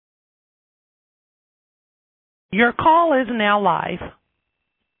Your call is now live.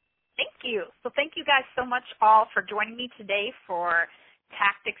 Thank you. So thank you guys so much all for joining me today for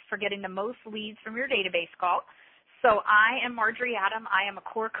Tactics for Getting the Most Leads from Your Database call. So I am Marjorie Adam. I am a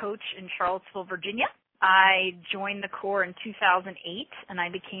core coach in Charlottesville, Virginia. I joined the core in 2008, and I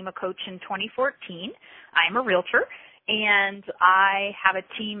became a coach in 2014. I am a realtor, and I have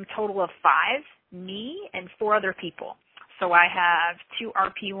a team total of 5, me and 4 other people. So I have 2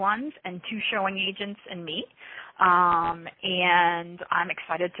 RP1s and 2 showing agents and me. And I'm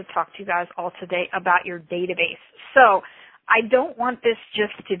excited to talk to you guys all today about your database. So I don't want this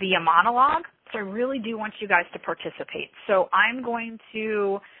just to be a monologue, so I really do want you guys to participate. So I'm going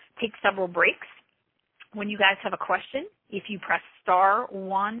to take several breaks. When you guys have a question, if you press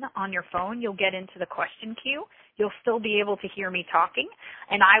 *1 on your phone, you'll get into the question queue. You'll still be able to hear me talking,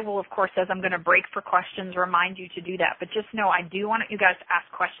 and I will, of course, as I'm going to break for questions, remind you to do that. But just know I do want you guys to ask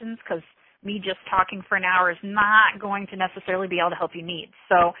questions because me just talking for an hour is not going to necessarily be able to help you needs.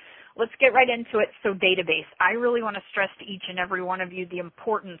 So let's get right into it. So database. I really want to stress to each and every one of you the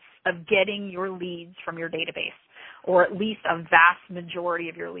importance of getting your leads from your database, or at least a vast majority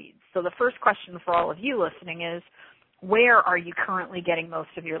of your leads. So the first question for all of you listening is, where are you currently getting most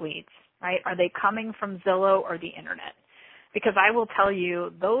of your leads, right? Are they coming from Zillow or the internet? Because I will tell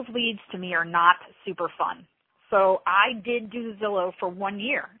you, those leads to me are not super fun. So I did do Zillow for 1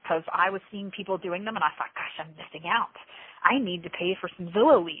 year because I was seeing people doing them, and I thought, gosh, I'm missing out. I need to pay for some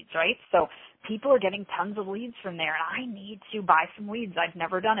Zillow leads, right? So people are getting tons of leads from there, and I need to buy some leads. I've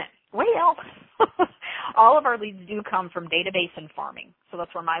never done it. Well, all of our leads do come from database and farming. So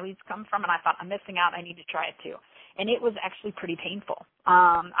that's where my leads come from, and I thought, I'm missing out. I need to try it too. And it was actually pretty painful.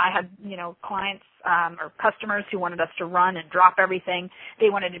 I had, clients or customers who wanted us to run and drop everything. They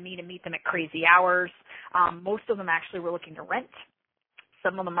wanted me to meet them at crazy hours. Most of them actually were looking to rent.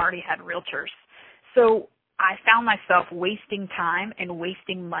 Some of them already had realtors. So I found myself wasting time and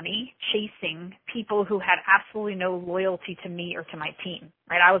wasting money chasing people who had absolutely no loyalty to me or to my team,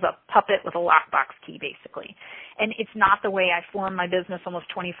 right? I was a puppet with a lockbox key, basically. And it's not the way I formed my business almost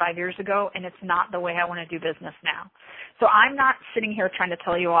 25 years ago, and it's not the way I want to do business now. So I'm not sitting here trying to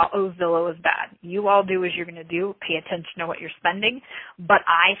tell you all, oh, Zillow is bad. You all do as you're going to do. Pay attention to what you're spending. But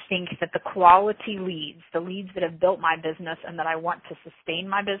I think that the quality leads, the leads that have built my business and that I want to sustain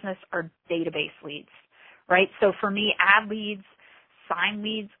my business, are database leads. Right? So for me, ad leads, sign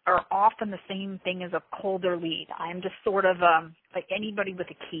leads are often the same thing as a colder lead. I'm just sort of like anybody with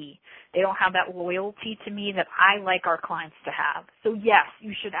a key. They don't have that loyalty to me that I like our clients to have. So yes,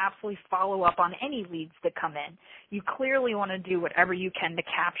 you should absolutely follow up on any leads that come in. You clearly want to do whatever you can to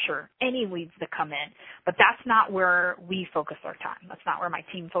capture any leads that come in, but that's not where we focus our time. That's not where my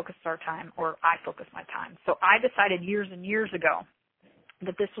team focuses our time, or I focus my time. So I decided years and years ago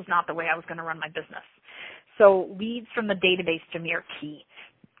that this was not the way I was going to run my business. So leads from the database to me are key.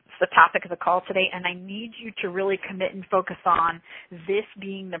 It's the topic of the call today, and I need you to really commit and focus on this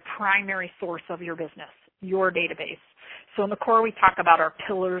being the primary source of your business, your database. So in the core, we talk about our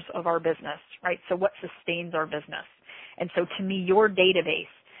pillars of our business, right? So what sustains our business? And so to me, your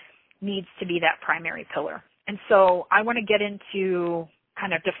database needs to be that primary pillar. And so I want to get into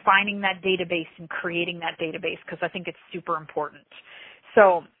kind of defining that database and creating that database because I think it's super important.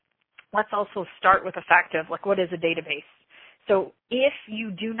 So let's also start with the fact of, what is a database? So if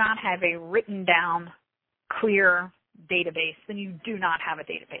you do not have a written down, clear database, then you do not have a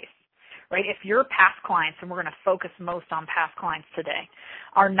database, right? If your past clients, and we're going to focus most on past clients today,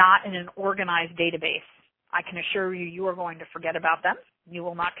 are not in an organized database, I can assure you, you are going to forget about them. You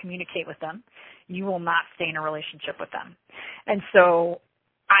will not communicate with them. You will not stay in a relationship with them. And so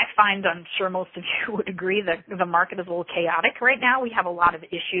I find, I'm sure most of you would agree, that the market is a little chaotic right now. We have a lot of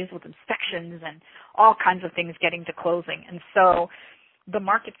issues with inspections and all kinds of things getting to closing. And so the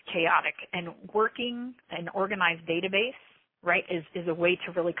market's chaotic, and working an organized database, right, is a way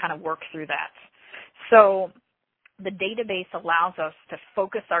to really kind of work through that. So the database allows us to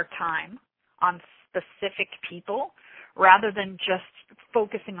focus our time on specific people rather than just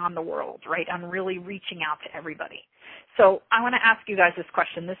focusing on the world, right, on really reaching out to everybody. So I want to ask you guys this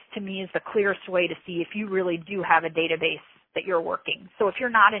question. This, to me, is the clearest way to see if you really do have a database that you're working. So if you're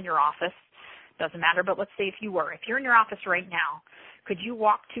not in your office, doesn't matter, but let's say if you were. If you're in your office right now, could you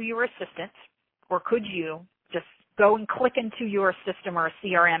walk to your assistant, or could you just go and click into your system or a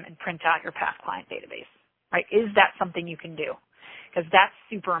CRM and print out your past client database, right? Is that something you can do? Because that's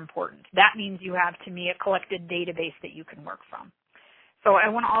super important. That means you have, to me, a collected database that you can work from. So I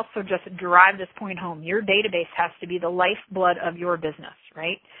want to also just drive this point home. Your database has to be the lifeblood of your business,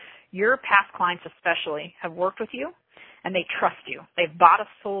 right? Your past clients especially have worked with you, and they trust you. They've bought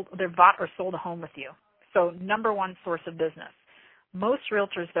or sold a home with you. So number one source of business. Most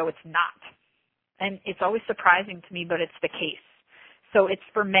realtors, though, it's not. And it's always surprising to me, but it's the case. So it's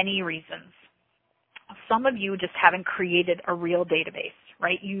for many reasons. Some of you just haven't created a real database,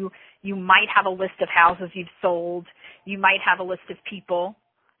 right? You might have a list of houses you've sold. You might have a list of people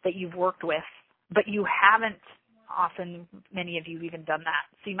that you've worked with, but you haven't often, many of you have even done that.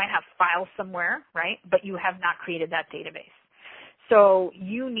 So you might have files somewhere, right? But you have not created that database. So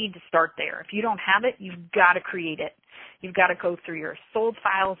you need to start there. If you don't have it, you've got to create it. You've got to go through your sold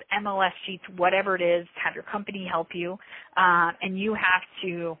files, MLS sheets, whatever it is, have your company help you, and you have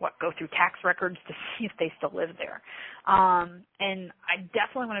to go through tax records to see if they still live there. And I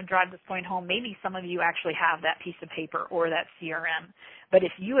definitely want to drive this point home. Maybe some of you actually have that piece of paper or that CRM, but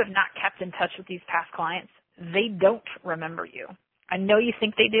if you have not kept in touch with these past clients, they don't remember you. I know you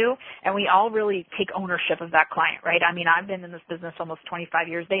think they do, and we all really take ownership of that client, right? I mean, I've been in this business almost 25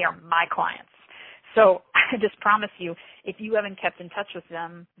 years. They are my clients. So I just promise you, if you haven't kept in touch with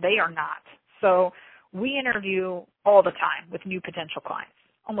them, they are not. So we interview all the time with new potential clients,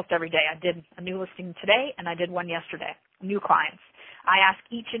 almost every day. I did a new listing today, and I did one yesterday, new clients. I ask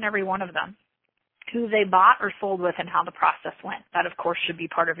each and every one of them who they bought or sold with and how the process went. That, of course, should be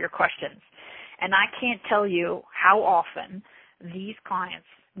part of your questions. And I can't tell you how often these clients,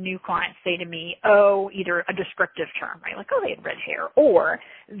 new clients, say to me, either a descriptive term, right, like, they had red hair, or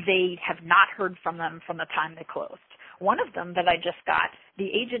they have not heard from them from the time they closed. One of them that I just got, the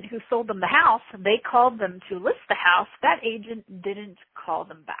agent who sold them the house, they called them to list the house. That agent didn't call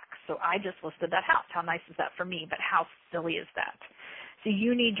them back. So I just listed that house. How nice is that for me? But how silly is that? So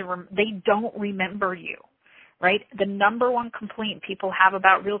you need to, they don't remember you, right? The number one complaint people have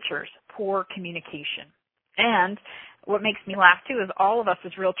about realtors, poor communication. And what makes me laugh too is all of us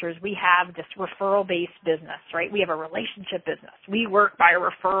as realtors, we have this referral-based business, right? We have a relationship business. We work by a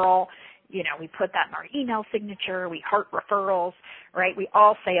referral. You know, we put that in our email signature. We heart referrals, right? We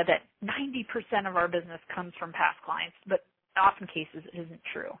all say that 90% of our business comes from past clients, but often cases it isn't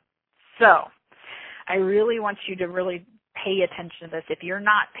true. So I really want you to really pay attention to this. If you're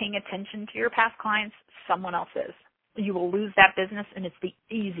not paying attention to your past clients, someone else is. You will lose that business, and it's the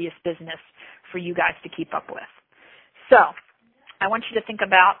easiest business for you guys to keep up with. So I want you to think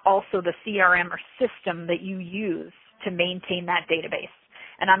about also the CRM or system that you use to maintain that database.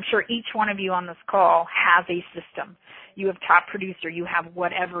 And I'm sure each one of you on this call has a system. You have Top Producer. You have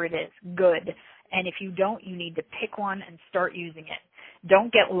whatever it is. Good. And if you don't, you need to pick one and start using it.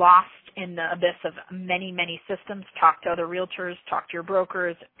 Don't get lost in the abyss of many, many systems. Talk to other realtors. Talk to your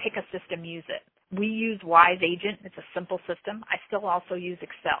brokers. Pick a system. Use it. We use Wise Agent. It's a simple system. I still also use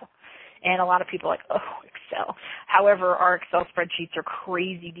Excel. And a lot of people are like, Excel. However, our Excel spreadsheets are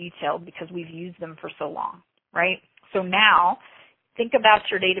crazy detailed because we've used them for so long, right? So now, think about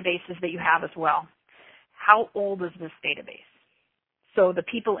your databases that you have as well. How old is this database? So the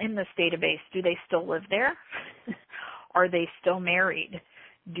people in this database, do they still live there? Are they still married?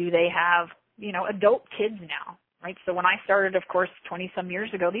 Do they have, adult kids now, right? So when I started, of course, 20-some years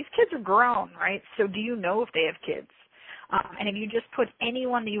ago, these kids are grown, right? So do you know if they have kids? And if you just put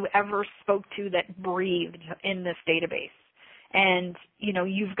anyone that you ever spoke to that breathed in this database, and,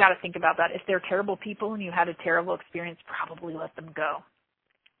 you've got to think about that. If they're terrible people and you had a terrible experience, probably let them go.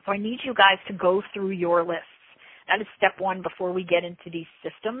 So I need you guys to go through your lists. That is step one before we get into these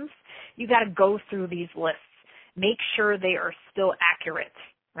systems. You got to go through these lists. Make sure they are still accurate,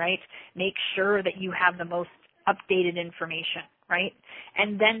 right? Make sure that you have the most updated information, right?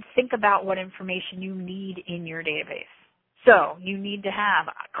 And then think about what information you need in your database. So you need to have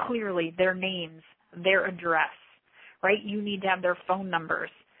clearly their names, their address, right? You need to have their phone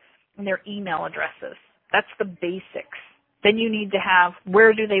numbers and their email addresses. That's the basics. Then you need to have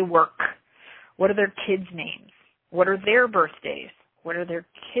where do they work? What are their kids' names? What are their birthdays? What are their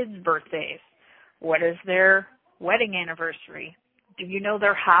kids' birthdays? What is their wedding anniversary? Do you know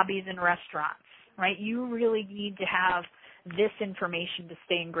their hobbies and restaurants, right? You really need to have this information to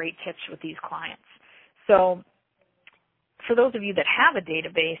stay in great touch with these clients. So for those of you that have a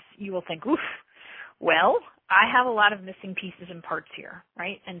database, you will think, well, I have a lot of missing pieces and parts here,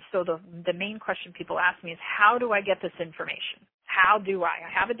 right? And so the main question people ask me is, how do I get this information? How do I?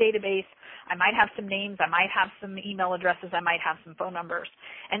 I have a database. I might have some names. I might have some email addresses. I might have some phone numbers.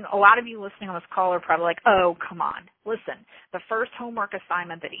 And a lot of you listening on this call are probably like, come on. Listen, the first homework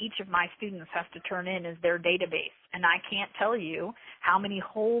assignment that each of my students has to turn in is their database. And I can't tell you how many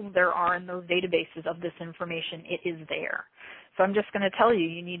holes there are in those databases of this information. It is there. So I'm just going to tell you,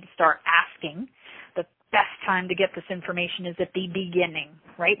 you need to start asking. The best time to get this information is at the beginning,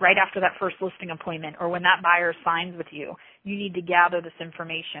 right? Right after that first listing appointment or when that buyer signs with you. you need to gather this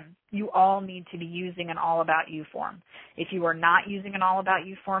information. You all need to be using an All About You form. If you are not using an All About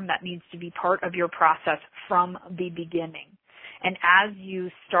You form, that needs to be part of your process from the beginning. And as you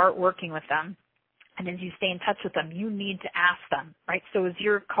start working with them, and as you stay in touch with them, you need to ask them, right? So as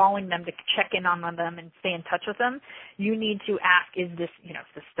you're calling them to check in on them and stay in touch with them, you need to ask, is this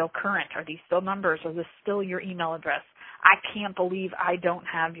still current? Are these still numbers? Is this still your email address? I can't believe I don't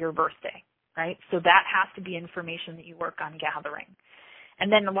have your birthday, right? So that has to be information that you work on gathering.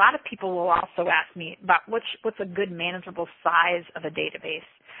 And then a lot of people will also ask me about what's a good manageable size of a database.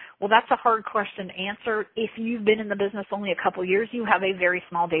 Well, that's a hard question to answer. If you've been in the business only a couple years, you have a very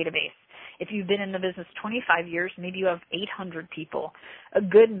small database. If you've been in the business 25 years, maybe you have 800 people. A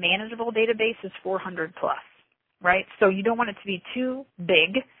good manageable database is 400 plus, right? So you don't want it to be too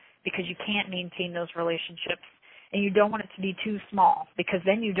big because you can't maintain those relationships. And you don't want it to be too small because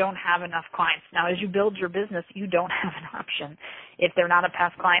then you don't have enough clients. Now, as you build your business, you don't have an option. If they're not a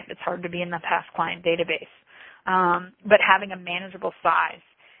past client, it's hard to be in the past client database. But having a manageable size.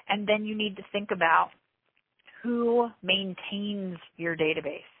 And then you need to think about who maintains your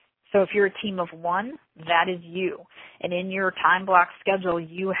database. So if you're a team of one, that is you. And in your time block schedule,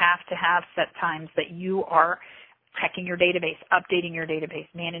 you have to have set times that you are checking your database, updating your database,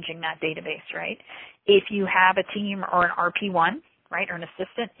 managing that database, right? If you have a team or an RP1, right, or an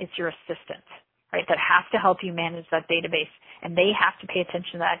assistant, it's your assistant, right, that has to help you manage that database. And they have to pay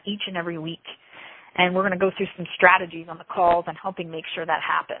attention to that each and every week. And we're going to go through some strategies on the calls and helping make sure that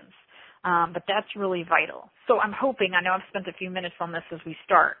happens. But that's really vital. So I'm hoping, I know I've spent a few minutes on this as we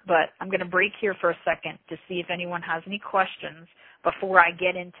start, but I'm going to break here for a second to see if anyone has any questions before I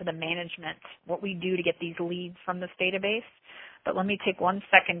get into the management, what we do to get these leads from this database. But let me take 1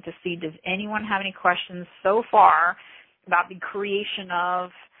 second to see, does anyone have any questions so far about the creation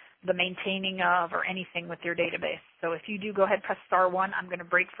of, the maintaining of, or anything with your database? So if you do, go ahead, press star 1. I'm going to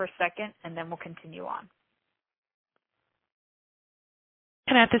break for a second, and then we'll continue on.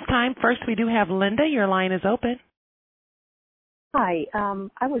 And at this time, first we do have Linda. Your line is open. Hi.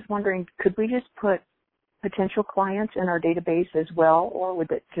 I was wondering, could we just put potential clients in our database as well, or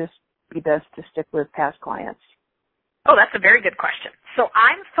would it just be best to stick with past clients? Oh, that's a very good question. So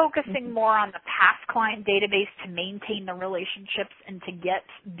I'm focusing more on the past client database to maintain the relationships and to get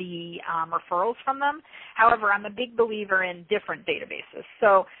the referrals from them. However, I'm a big believer in different databases.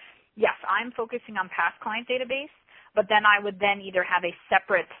 So, yes, I'm focusing on past client database, but then I would then either have a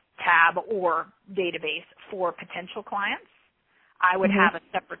separate tab or database for potential clients. I would have a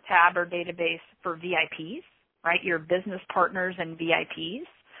separate tab or database for VIPs, right, your business partners and VIPs.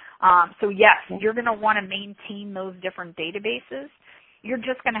 So, yes, you're going to want to maintain those different databases. You're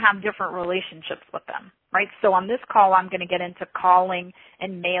just going to have different relationships with them, right? So on this call, I'm going to get into calling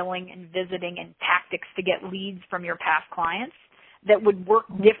and mailing and visiting and tactics to get leads from your past clients that would work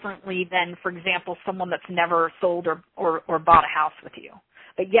differently than, for example, someone that's never sold or bought a house with you.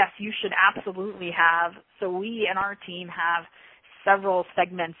 But, yes, you should absolutely have, so we and our team have several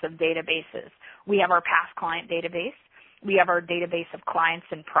segments of databases. We have our past client database. We have our database of clients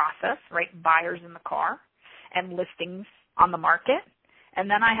in process, right, buyers in the car, and listings on the market. And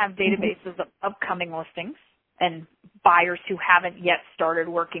then I have databases of upcoming listings and buyers who haven't yet started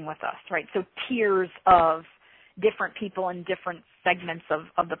working with us, right? So tiers of different people in different segments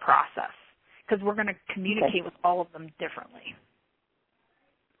of the process, because we're going to communicate with all of them differently.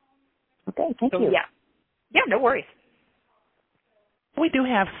 Okay, thank you. Yeah, no worries. We do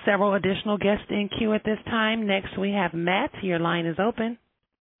have several additional guests in queue at this time. Next, we have Matt. Your line is open.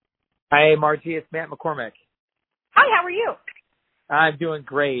 Hi, Margie. It's Matt McCormick. Hi, how are you? I'm doing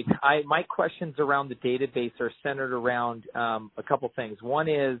great. My questions around the database are centered around a couple things. One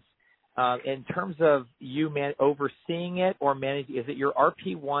is, in terms of you overseeing it or managing, is it your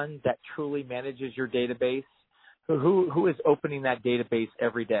RP1 that truly manages your database? Who is opening that database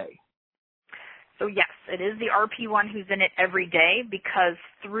every day? So yes, it is the RP1 who's in it every day, because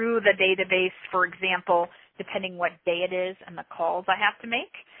through the database, for example, depending what day it is and the calls I have to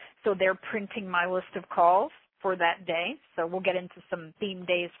make, so they're printing my list of calls for that day. So we'll get into some theme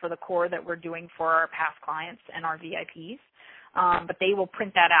days for the core that we're doing for our past clients and our VIPs. But they will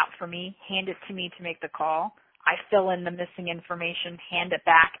print that out for me, hand it to me to make the call. I fill in the missing information, hand it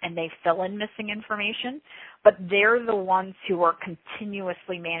back, and they fill in missing information. But they're the ones who are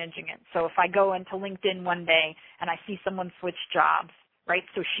continuously managing it. So if I go into LinkedIn one day and I see someone switch jobs, right,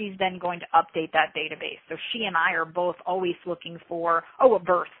 so she's then going to update that database. So she and I are both always looking for, a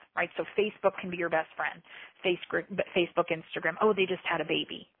birth, right? So Facebook can be your best friend. Facebook, Instagram, they just had a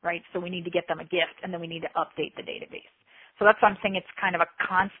baby, right? So we need to get them a gift, and then we need to update the database. So that's why I'm saying it's kind of a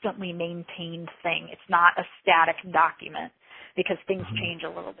constantly maintained thing. It's not a static document because things change a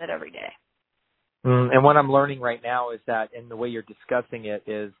little bit every day. And what I'm learning right now is that, and the way you're discussing it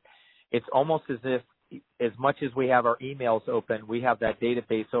is, it's almost as if as much as we have our emails open, we have that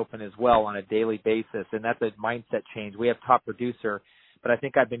database open as well on a daily basis, and that's a mindset change. We have Top Producer, but I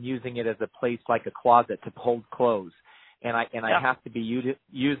think I've been using it as a place like a closet to hold clothes, and I have to be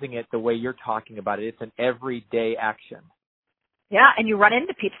using it the way you're talking about it. It's an everyday action. Yeah, and you run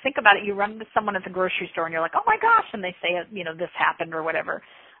into people. Think about it. You run into someone at the grocery store, and you're like, oh, my gosh, and they say, this happened or whatever.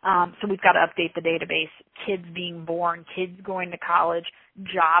 So we've got to update the database. Kids being born, kids going to college,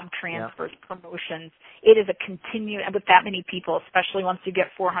 job transfers, promotions. It is a continued, with that many people, especially once you get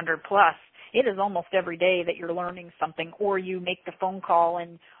 400 plus, it is almost every day that you're learning something, or you make the phone call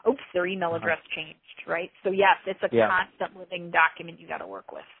and, oops, their email address changed, right? So, yes, it's a constant living document you got to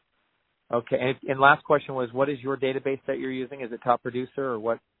work with. Okay, and last question was, what is your database that you're using? Is it Top Producer or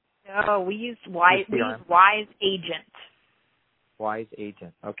what? No, we use Wise Agent. Wise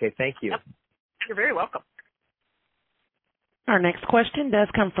Agent. Okay, thank you. Yep. You're very welcome. Our next question does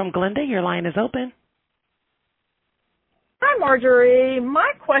come from Glenda. Your line is open. Hi, Marjorie.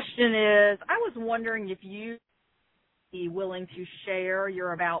 My question is, I was wondering if you'd be willing to share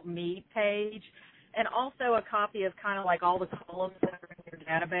your About Me page and also a copy of kind of like all the columns that are in your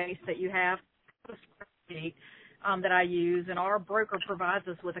database that you have, that I use, and our broker provides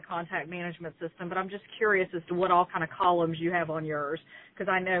us with a contact management system, but I'm just curious as to what all kind of columns you have on yours,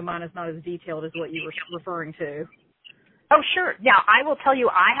 because I know mine is not as detailed as what you were referring to. Oh, sure. Now, I will tell you,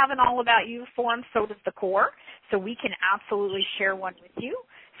 I have an All About You form, so does the core, so we can absolutely share one with you.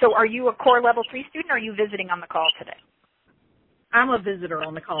 So are you a core level 3 student, or are you visiting on the call today? I'm a visitor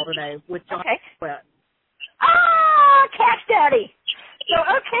on the call today with John. Okay. Sweat. Ah, Cash Daddy. So,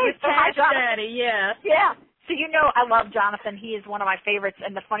 okay. With Cash Daddy, yes. Yeah. So I love Jonathan. He is one of my favorites.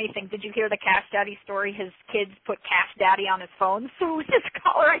 And the funny thing, did you hear the Cash Daddy story? His kids put Cash Daddy on his phone, so his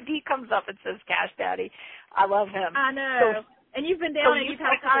caller ID comes up and says Cash Daddy. I love him. I know. And you've been down and you've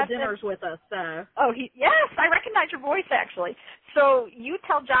had a couple dinners with us, so. Oh, yes, I recognize your voice actually. So you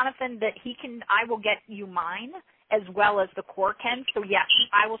tell Jonathan that I will get you mine as well as the core can. So yes,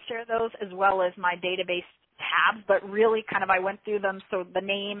 I will share those as well as my database tabs, but really kind of I went through them. So the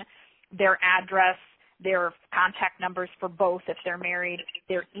name, their address, their contact numbers for both if they're married,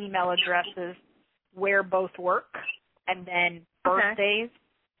 their email addresses, where both work, and then birthdays,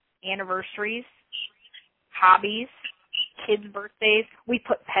 anniversaries, hobbies, kids' birthdays. We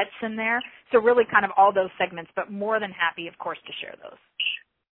put pets in there. So really kind of all those segments, but more than happy, of course, to share those.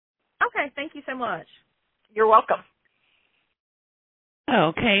 Okay, thank you so much. You're welcome.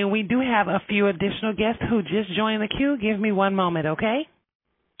 Okay, we do have a few additional guests who just joined the queue. Give me one moment, okay?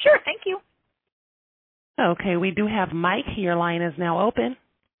 Sure, thank you. Okay, we do have Mike. Your line is now open.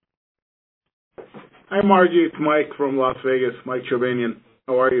 Hi, Margie. It's Mike from Las Vegas, Mike Chobanian.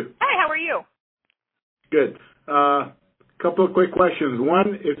 How are you? Hi, how are you? Good. Couple of quick questions.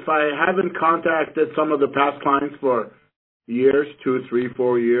 One, if I haven't contacted some of the past clients for years, 2, 3,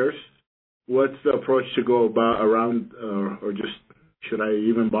 4 years, what's the approach to go around, or just should I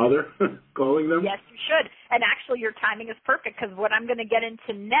even bother calling them? Yes, you should. And actually, your timing is perfect because what I'm going to get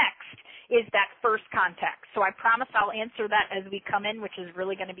into next is that first contact. So I promise I'll answer that as we come in, which is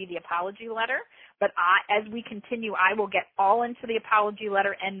really going to be the apology letter. But as we continue, I will get all into the apology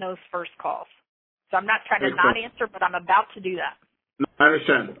letter and those first calls. So I'm not trying to not answer, but I'm about to do that. No, I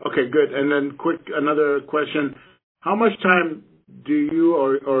understand. Okay, good. And then another question. How much time do you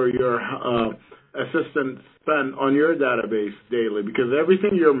or your assistant spend on your database daily? Because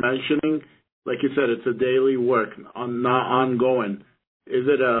everything you're mentioning, like you said, it's a daily work, not ongoing. Is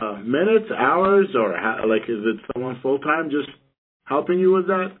it minutes, hours, or is it someone full-time just helping you with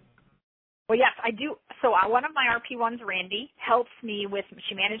that? Well, yes, I do. So one of my RP1s, Randy, helps me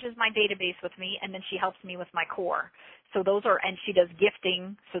she manages my database with me, and then she helps me with my core. So and she does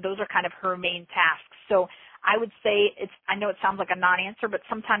gifting, so those are kind of her main tasks. So I would say I know it sounds like a non-answer, but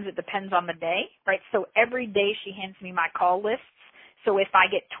sometimes it depends on the day, right? So every day she hands me my call lists. So if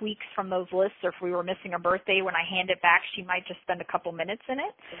I get tweaks from those lists, or if we were missing a birthday, when I hand it back, she might just spend a couple minutes in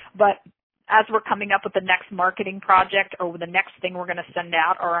it. But as we're coming up with the next marketing project or the next thing we're going to send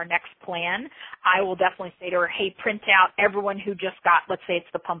out or our next plan, I will definitely say to her, hey, print out everyone who just got, let's say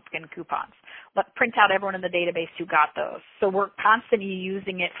it's the pumpkin coupons. Print out everyone in the database who got those. So we're constantly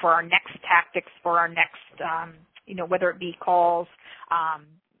using it for our next tactics, for our next, whether it be calls,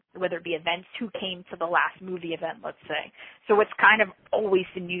 whether it be events, who came to the last movie event, let's say. So it's kind of always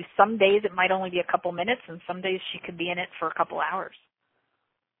in use. Some days it might only be a couple minutes, and some days she could be in it for a couple hours.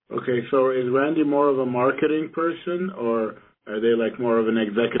 Okay, so is Randy more of a marketing person, or are they like more of an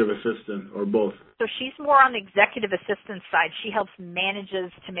executive assistant, or both? So she's more on the executive assistant side. She helps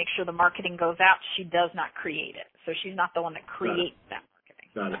manages to make sure the marketing goes out. She does not create it. So she's not the one that creates that marketing.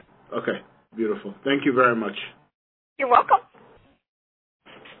 Got it. Okay, beautiful. Thank you very much. You're welcome.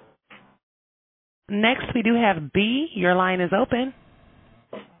 Next, we do have B. Your line is open.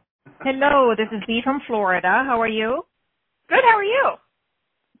 Hello, this is Dee from Florida. How are you? Good, how are you?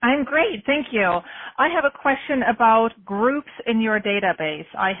 I'm great, thank you. I have a question about groups in your database.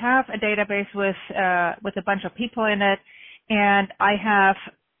 I have a database with a bunch of people in it, and I have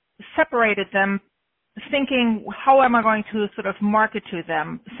separated them thinking, how am I going to sort of market to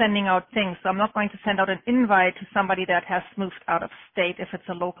them, sending out things. So I'm not going to send out an invite to somebody that has moved out of state if it's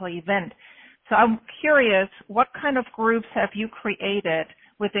a local event. So I'm curious, what kind of groups have you created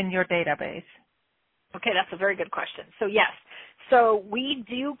within your database? Okay, that's a very good question. So yes, so we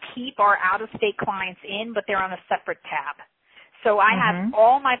do keep our out-of-state clients in, but they're on a separate tab. So I have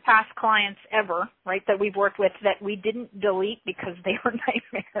all my past clients ever, right, that we've worked with that we didn't delete because they were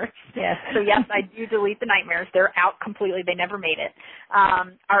nightmares. Yes. So yes, I do delete the nightmares. They're out completely. They never made it.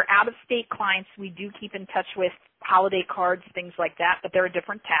 Our out-of-state clients, we do keep in touch with holiday cards, things like that, but they're a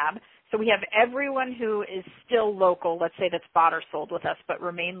different tab. So we have everyone who is still local, let's say that's bought or sold with us, but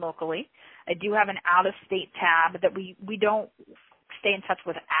remain locally. I do have an out-of-state tab that we don't stay in touch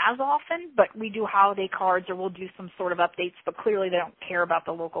with as often, but we do holiday cards or we'll do some sort of updates, but clearly they don't care about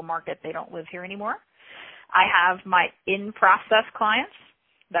the local market. They don't live here anymore. I have my in-process clients.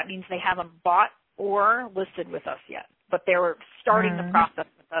 That means they haven't bought or listed with us yet, but they're starting the process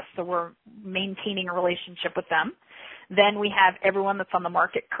with us, so we're maintaining a relationship with them. Then we have everyone that's on the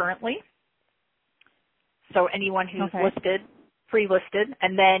market currently. So anyone who's listed, pre-listed,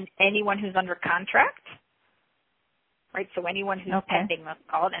 and then anyone who's under contract, right? So anyone who's pending, let's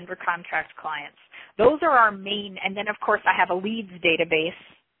call it, under contract clients. Those are our main, and then of course I have a leads database,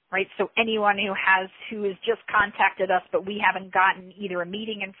 right? So anyone who has just contacted us, but we haven't gotten either a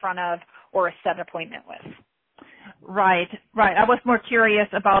meeting in front of or a set appointment with. Right. I was more curious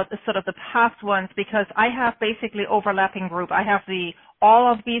about the sort of the past ones because I have basically overlapping group. I have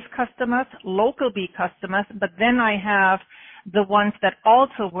all of these customers, local bee customers, but then I have the ones that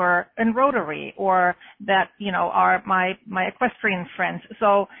also were in Rotary or that, are my equestrian friends.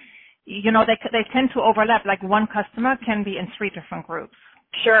 So, they tend to overlap. Like one customer can be in 3 different groups.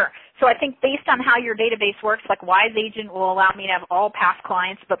 Sure. So I think based on how your database works, like Wise Agent will allow me to have all past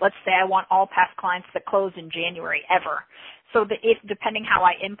clients, but let's say I want all past clients that closed in January ever. So depending how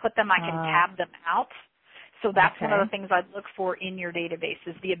I input them, I can tab them out. So that's one of the things I'd look for in your database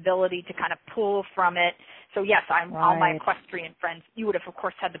is the ability to kind of pull from it. So yes, all my equestrian friends, you would have of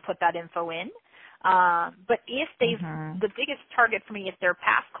course had to put that info in. But if the biggest target for me, if they're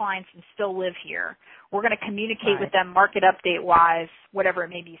past clients and still live here, we're going to communicate with them market update wise, whatever it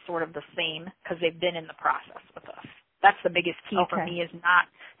may be, sort of the same because they've been in the process with us. That's the biggest key for me is not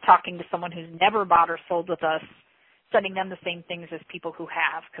talking to someone who's never bought or sold with us, sending them the same things as people who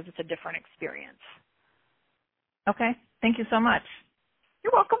have because it's a different experience. Okay. Thank you so much.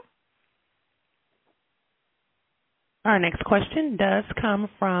 You're welcome. Our next question does come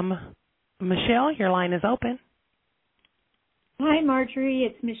from Michelle. Your line is open. Hi, Marjorie.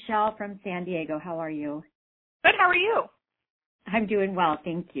 It's Michelle from San Diego. How are you? Good. How are you? I'm doing well,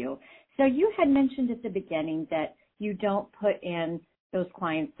 thank you. So you had mentioned at the beginning that you don't put in those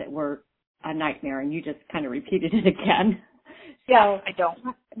clients that were a nightmare, and you just kind of repeated it again. Yeah, I don't.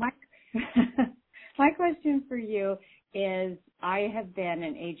 My question for you is I have been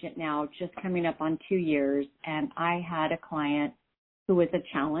an agent now just coming up on 2 years, and I had a client who was a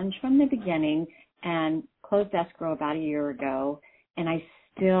challenge from the beginning and closed escrow about a year ago, and I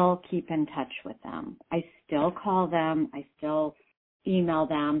still keep in touch with them. I still call them. I still email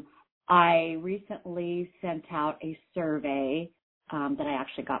them. I recently sent out a survey that I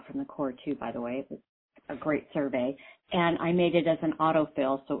actually got from the Corps too, by the way. It was a great survey, and I made it as an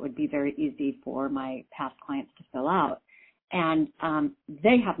autofill so it would be very easy for my past clients to fill out. And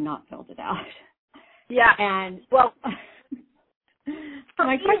they have not filled it out. Yeah. And well,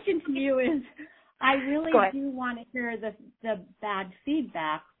 my question to you is, I really do want to hear the bad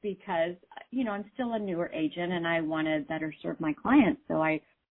feedback because, I'm still a newer agent and I want to better serve my clients. So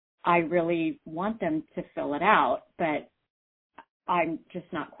I really want them to fill it out, but I'm just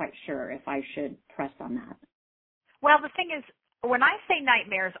not quite sure if I should press on that. Well, the thing is, when I say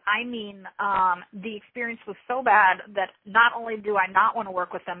nightmares, I mean the experience was so bad that not only do I not want to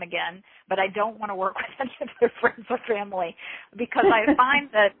work with them again, but I don't want to work with any of their friends or family because I find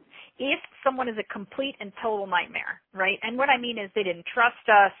that if someone is a complete and total nightmare, right? And what I mean is they didn't trust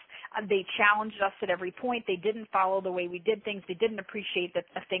us, they challenged us at every point, they didn't follow the way we did things, they didn't appreciate the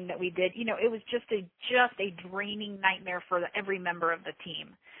thing that we did. It was just a draining nightmare for every member of the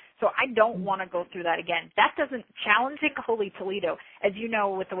team. So I don't want to go through that again. That doesn't challenging Holy Toledo. As you know,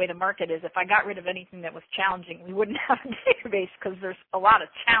 with the way the market is, if I got rid of anything that was challenging, we wouldn't have a database because there's a lot of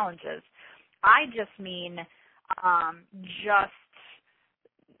challenges. I just mean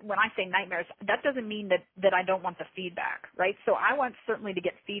when I say nightmares, that doesn't mean that I don't want the feedback, right? So I want certainly to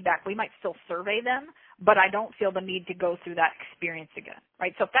get feedback. We might still survey them, but I don't feel the need to go through that experience again,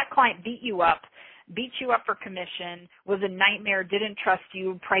 right? So if that client beat you up for commission, was a nightmare, didn't trust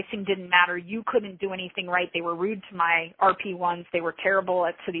you, pricing didn't matter, you couldn't do anything right, they were rude to my RP1s, they were terrible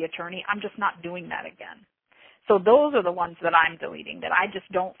to the attorney, I'm just not doing that again. So those are the ones that I'm deleting, that I just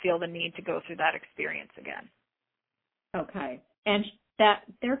don't feel the need to go through that experience again. Okay. And that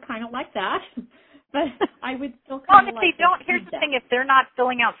they're kind of like that, but I would still kind of if they don't, here's the thing, if they're not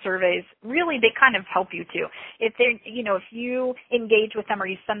filling out surveys, really they kind of help you too. If they, if you engage with them or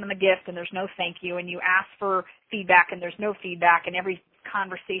you send them a gift and there's no thank you and you ask for feedback and there's no feedback and every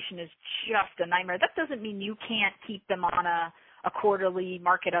conversation is just a nightmare, that doesn't mean you can't keep them on a quarterly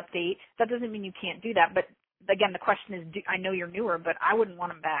market update. That doesn't mean you can't do that. But again, the question is, I know you're newer, but I wouldn't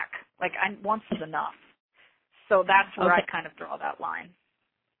want them back. Once is enough. So that's where I kind of draw that line.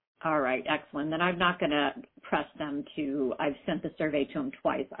 All right, excellent. Then I'm not going to press them I've sent the survey to them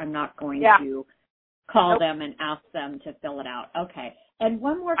twice. I'm not going to call them and ask them to fill it out. Okay. And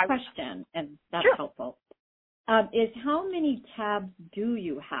one more question, and that's helpful, is how many tabs do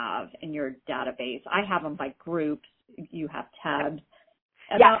you have in your database? I have them by groups. You have tabs.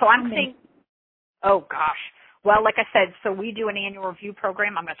 So I'm saying, oh gosh. Well, like I said, so we do an annual review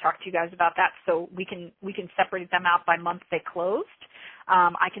program. I'm going to talk to you guys about that. So we can separate them out by month they closed.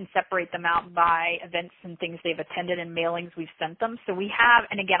 I can separate them out by events and things they've attended and mailings we've sent them. So we have,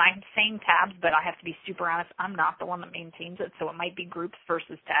 and again, I'm saying tabs, but I have to be super honest. I'm not the one that maintains it, so it might be groups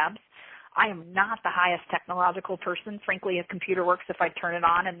versus tabs. I am not the highest technological person. Frankly, a computer works if I turn it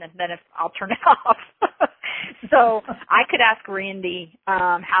on, and then if I'll turn it off. So I could ask Randy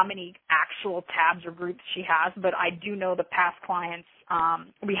how many actual tabs or groups she has, but I do know the past clients,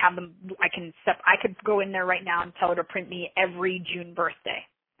 we have them. I could go in there right now and tell her to print me every June birthday.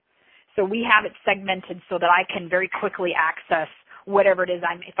 So we have it segmented so that I can very quickly access whatever it is.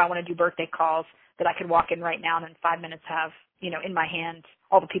 If I want to do birthday calls, that I could walk in right now and in 5 minutes have, in my hand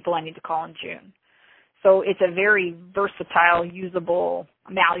all the people I need to call in June. So it's a very versatile, usable,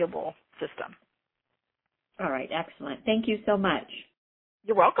 malleable system. All right, excellent. Thank you so much.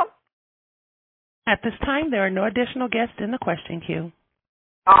 You're welcome. At this time, there are no additional guests in the question queue.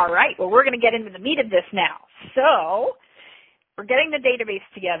 All right, well, we're going to get into the meat of this now. So we're getting the database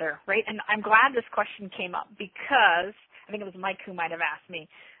together, right? And I'm glad this question came up because I think it was Mike who might have asked me.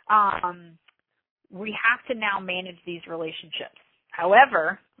 We have to now manage these relationships.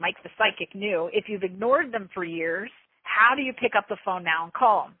 However, Mike the psychic knew if you've ignored them for years, how do you pick up the phone now and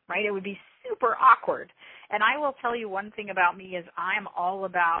call them, right? It would be super awkward. And I will tell you one thing about me is I'm all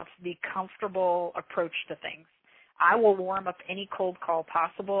about the comfortable approach to things. I will warm up any cold call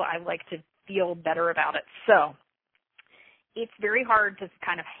possible. I like to feel better about it. So it's very hard to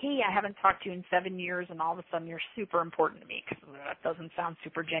kind of, hey, I haven't talked to you in 7 years, and all of a sudden you're super important to me, because that doesn't sound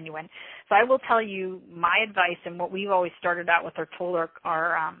super genuine. So I will tell you my advice, and what we've always started out with or told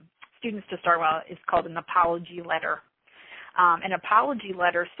our students to start with is called an apology letter. An apology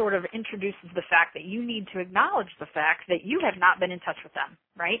letter sort of introduces the fact that you need to acknowledge the fact that you have not been in touch with them,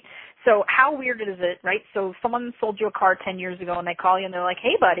 right? So how weird is it, right? So someone sold you a car 10 years ago and they call you and they're like,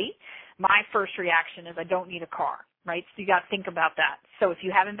 hey, buddy, my first reaction is I don't need a car, right? So you got to think about that. So if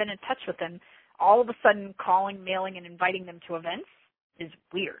you haven't been in touch with them, all of a sudden calling, mailing, and inviting them to events is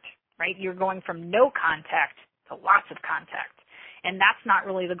weird, right? You're going from no contact to lots of contact. And that's not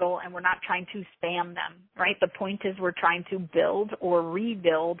really the goal, and we're not trying to spam them, right? The point is we're trying to build or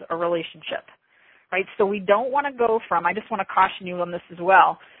rebuild a relationship, right? So we don't want to go from, I just want to caution you on this as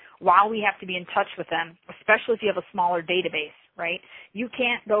well, while we have to be in touch with them, especially if you have a smaller database, right? You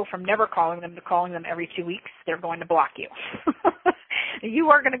can't go from never calling them to calling them every 2 weeks. They're going to block you. You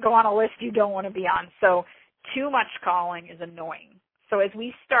are going to go on a list you don't want to be on. So too much calling is annoying. So as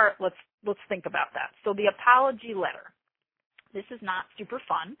we start, let's think about that. So the apology letter. This is not super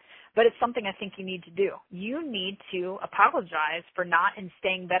fun, but it's something I think you need to do. You need to apologize for not in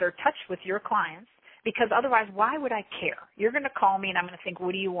staying better touch with your clients, because otherwise, why would I care? You're going to call me and I'm going to think,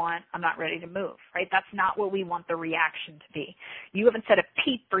 what do you want? I'm not ready to move, right? That's not what we want the reaction to be. You haven't said a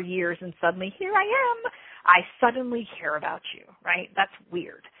peep for years and suddenly, here I am. I suddenly care about you, right? That's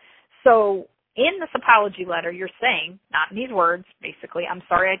weird. So in this apology letter, you're saying, not in these words, basically, I'm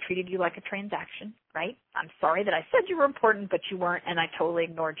sorry I treated you like a transaction, right? I'm sorry that I said you were important, but you weren't, and I totally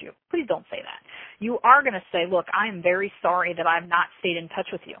ignored you. Please don't say that. You are going to say, look, I am very sorry that I've not stayed in touch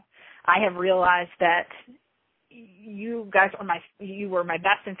with you. I have realized that you guys are you were my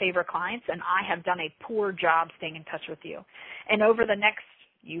best and favorite clients, and I have done a poor job staying in touch with you. And over the next,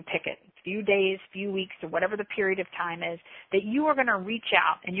 you pick it, few days, few weeks, or whatever the period of time is, that you are going to reach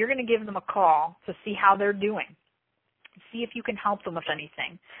out and you're going to give them a call to see how they're doing, see if you can help them with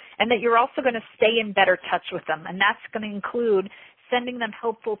anything, and that you're also going to stay in better touch with them. And that's going to include sending them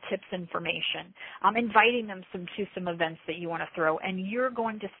helpful tips, information, inviting them to some events that you want to throw, and you're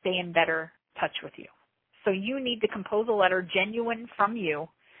going to stay in better touch with you. So you need to compose a letter genuine from you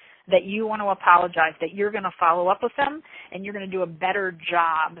that you want to apologize, that you're going to follow up with them, and you're going to do a better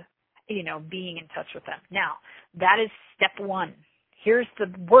job, being in touch with them. Now, that is step one. Here's the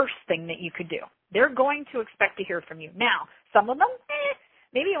worst thing that you could do. They're going to expect to hear from you. Now, some of them,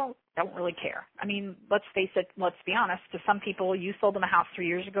 maybe don't really care. I mean, let's face it, let's be honest. To some people, you sold them a house 3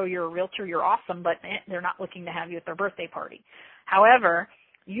 years ago, you're a realtor, you're awesome, but they're not looking to have you at their birthday party. However,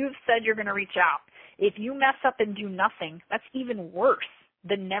 you've said you're going to reach out. If you mess up and do nothing, that's even worse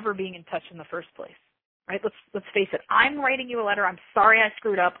than never being in touch in the first place. Right? Let's face it. I'm writing you a letter. I'm sorry I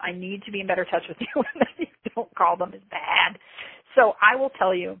screwed up. I need to be in better touch with you. And then you don't call them is bad. So I will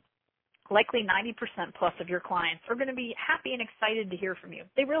tell you, likely 90% plus of your clients are going to be happy and excited to hear from you.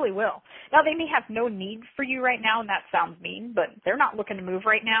 They really will. Now, they may have no need for you right now, and that sounds mean, but they're not looking to move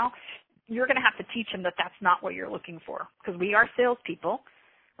right now. You're going to have to teach them that that's not what you're looking for, because we are salespeople,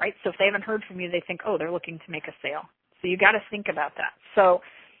 right? So if they haven't heard from you, they think, oh, they're looking to make a sale. So you got to think about that. So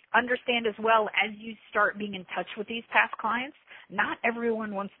understand as well, as you start being in touch with these past clients, not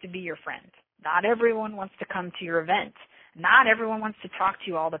everyone wants to be your friend. Not everyone wants to come to your event. Not everyone wants to talk to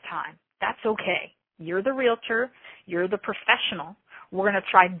you all the time. That's okay. You're the realtor. You're the professional. We're going to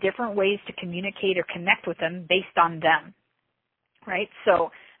try different ways to communicate or connect with them based on them, right? So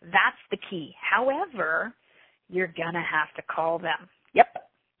that's the key. However, you're going to have to call them. Yep.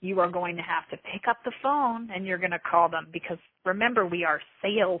 You are going to have to pick up the phone and you're going to call them, because remember, we are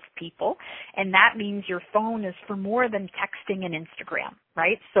salespeople, and that means your phone is for more than texting and Instagram,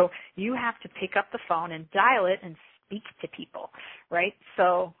 right? So you have to pick up the phone and dial it and speak to people, right?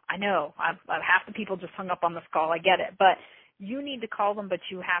 So I know I've half the people just hung up on this call. I get it, but you need to call them, but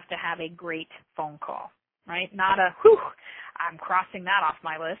you have to have a great phone call, right? Not a, I'm crossing that off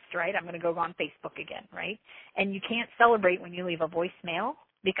my list, right? I'm going to go on Facebook again, right? And you can't celebrate when you leave a voicemail,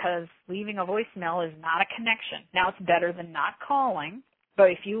 because leaving a voicemail is not a connection. Now, it's better than not calling, but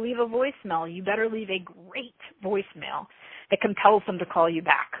if you leave a voicemail, you better leave a great voicemail that compels them to call you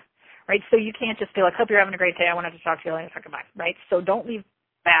back, right? So you can't just be like, hope you're having a great day. I wanted to talk to you later. Goodbye, right? So don't leave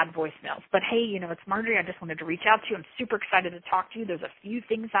bad voicemails. But hey, it's Marjorie. I just wanted to reach out to you. I'm super excited to talk to you. There's a few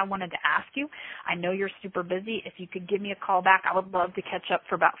things I wanted to ask you. I know you're super busy. If you could give me a call back, I would love to catch up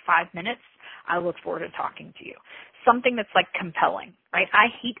for about 5 minutes. I look forward to talking to you. Something that's like compelling, right? I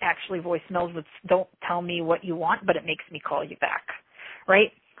hate actually voicemails that don't tell me what you want, but it makes me call you back,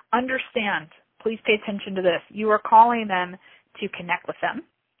 right? Understand, please pay attention to this. You are calling them to connect with them,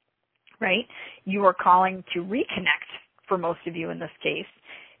 right? You are calling to reconnect, for most of you in this case.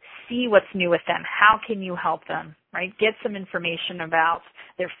 See what's new with them. How can you help them, right? Get some information about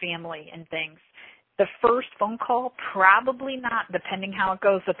their family and things. The first phone call, probably not, depending how it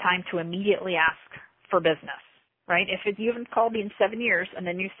goes, the time to immediately ask for business, right? If you haven't called me in 7 years and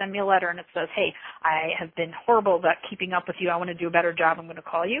then you send me a letter and it says, hey, I have been horrible about keeping up with you. I want to do a better job. I'm going to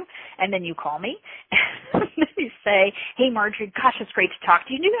call you. And then you call me and then you say, hey, Marjorie, gosh, it's great to talk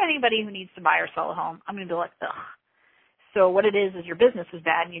to you. Do you know anybody who needs to buy or sell a home? I'm going to be like, ugh. So what it is your business is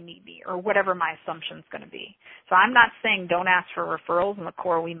bad and you need me, or whatever my assumption is going to be. So I'm not saying don't ask for referrals. In the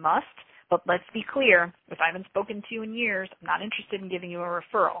core, we must. But let's be clear, if I haven't spoken to you in years, I'm not interested in giving you a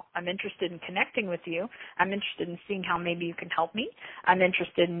referral. I'm interested in connecting with you. I'm interested in seeing how maybe you can help me. I'm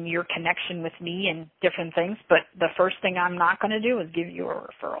interested in your connection with me and different things. But the first thing I'm not going to do is give you a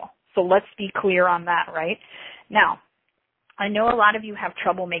referral. So let's be clear on that, right? Now, I know a lot of you have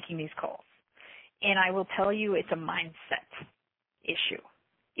trouble making these calls. And I will tell you it's a mindset issue.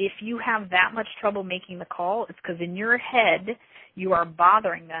 If you have that much trouble making the call, it's because in your head you are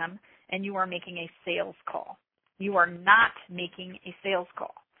bothering them and you are making a sales call. You are not making a sales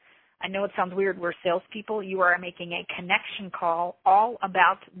call. I know it sounds weird. We're salespeople. You are making a connection call all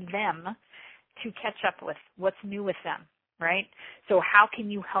about them to catch up with what's new with them, right? So how can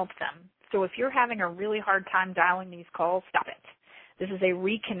you help them? So if you're having a really hard time dialing these calls, stop it. This is a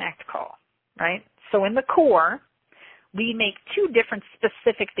reconnect call, right? So in the core, we make 2 different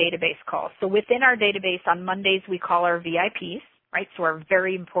specific database calls. So within our database on Mondays, we call our VIPs, right? So our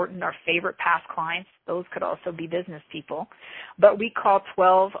very important, our favorite past clients. Those could also be business people. But we call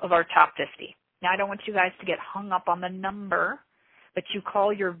 12 of our top 50. Now, I don't want you guys to get hung up on the number, but you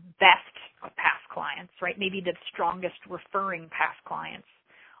call your best past clients, right? Maybe the strongest referring past clients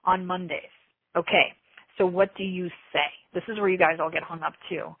on Mondays. Okay, so what do you say? This is where you guys all get hung up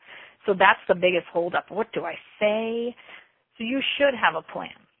too. So that's the biggest holdup. What do I say? So you should have a plan.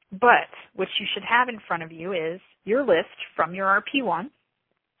 But what you should have in front of you is your list from your RP1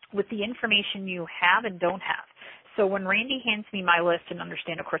 with the information you have and don't have. So when Randy hands me my list, and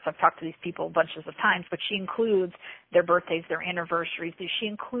understand, of course, I've talked to these people bunches of times, but she includes their birthdays, their anniversaries. She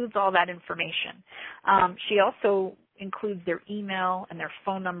includes all that information. She also includes their email and their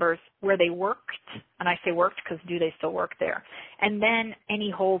phone numbers, where they worked, and I say worked because do they still work there, and then any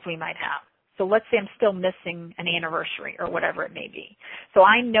holes we might have. So let's say I'm still missing an anniversary or whatever it may be. So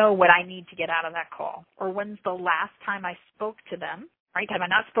I know what I need to get out of that call, or when's the last time I spoke to them. Right? Have I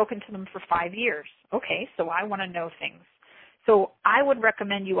not spoken to them for 5 years? Okay, so I want to know things. So I would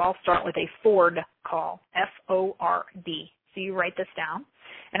recommend you all start with a FORD call, F-O-R-D. So you write this down.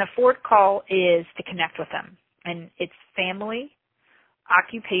 And a FORD call is to connect with them. And it's family,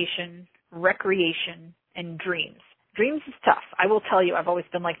 occupation, recreation, and dreams. Dreams is tough. I will tell you, I've always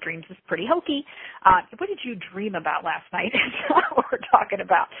been like, dreams is pretty hokey. What did you dream about last night? That's not what we're talking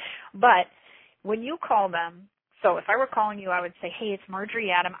about. But when you call them, so if I were calling you, I would say, hey, it's Marjorie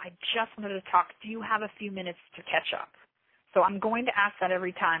Adam. I just wanted to talk. Do you have a few minutes to catch up? So I'm going to ask that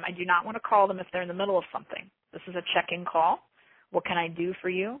every time. I do not want to call them if they're in the middle of something. This is a check-in call. What can I do for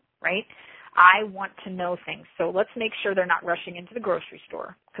you, right? I want to know things. So let's make sure they're not rushing into the grocery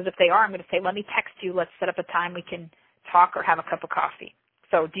store. Because if they are, I'm going to say, let me text you. Let's set up a time we can talk or have a cup of coffee.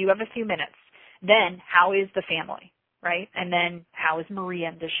 So do you have a few minutes? Then how is the family? Right? And then how is Maria?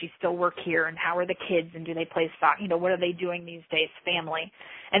 And does she still work here? And how are the kids? And do they play soccer? You know, what are they doing these days? Family.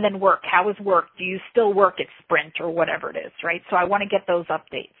 And then work. How is work? Do you still work at Sprint or whatever it is, right? So I want to get those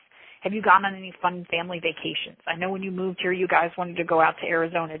updates. Have you gone on any fun family vacations? I know when you moved here, you guys wanted to go out to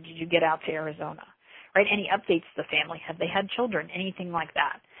Arizona. Did you get out to Arizona? Right? Any updates to the family? Have they had children? Anything like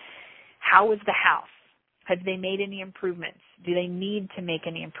that? How is the house? Have they made any improvements? Do they need to make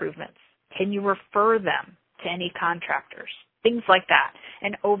any improvements? Can you refer them to any contractors, things like that.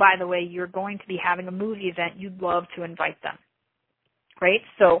 And oh, by the way, you're going to be having a movie event. You'd love to invite them, right?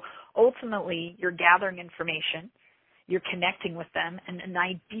 So ultimately, you're gathering information, you're connecting with them, and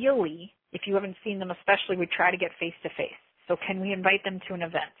ideally, if you haven't seen them especially, we try to get face-to-face. So can we invite them to an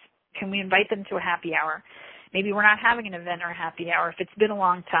event? Can we invite them to a happy hour? Maybe we're not having an event or a happy hour. If it's been a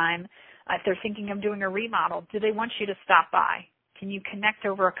long time, if they're thinking of doing a remodel, do they want you to stop by? Can you connect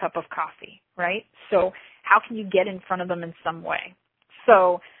over a cup of coffee, right? So how can you get in front of them in some way?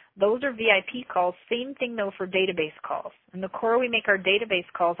 So those are VIP calls. Same thing, though, for database calls. In the core, we make our database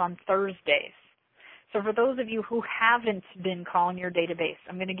calls on Thursdays. So for those of you who haven't been calling your database,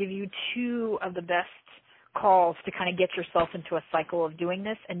 I'm going to give you 2 of the best calls to kind of get yourself into a cycle of doing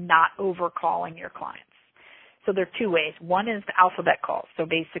this and not over-calling your clients. So there are 2 ways. One is the alphabet calls. So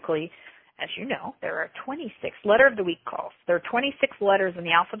basically, as you know, there are 26 letter of the week calls. There are 26 letters in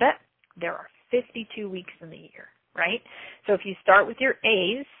the alphabet. There are 52 weeks in the year, right? So if you start with your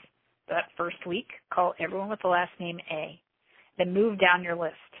A's, that first week, call everyone with the last name A. Then move down your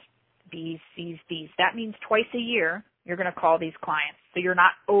list, B's, C's, D's. That means twice a year you're going to call these clients, so you're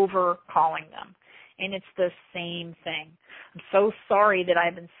not over-calling them. And it's the same thing. I'm so sorry that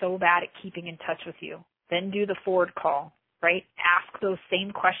I've been so bad at keeping in touch with you. Then do the forward call, right? Ask those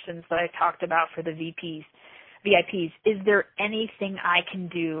same questions that I talked about for the VIPs. Is there anything I can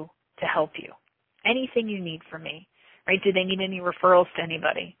do to help you? Anything you need from me, right? Do they need any referrals to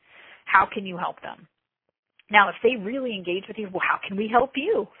anybody? How can you help them? Now, if they really engage with you, well, how can we help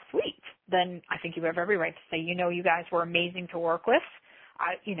you? Sweet. Then I think you have every right to say, you know, you guys were amazing to work with.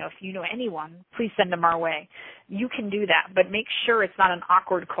 If you know anyone, please send them our way. You can do that, but make sure it's not an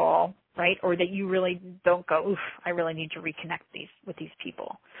awkward call, right? Or that you really don't go, oof, I really need to reconnect with these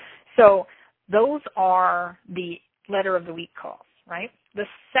people. So those are the letter of the week calls, right? The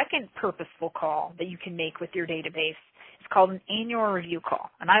second purposeful call that you can make with your database is called an annual review call.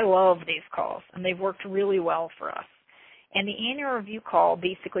 And I love these calls, and they've worked really well for us. And the annual review call,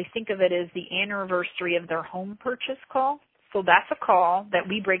 basically think of it as the anniversary of their home purchase call. So that's a call that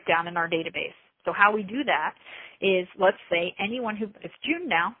we break down in our database. So how we do that is, let's say anyone it's June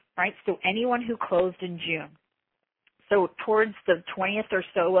now, right? So anyone who closed in June. So towards the 20th or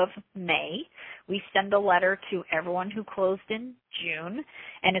so of May, we send a letter to everyone who closed in June,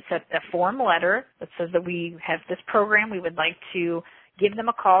 and it's a form letter that says that we have this program. We would like to give them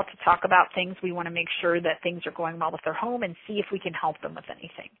a call to talk about things. We want to make sure that things are going well with their home and see if we can help them with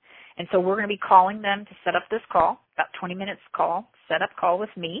anything. And so we're going to be calling them to set up this call, about 20 minutes call, set up call with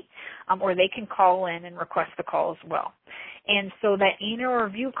me, or they can call in and request the call as well. And so that annual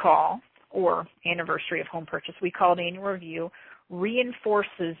review call, or anniversary of home purchase, we call it annual review,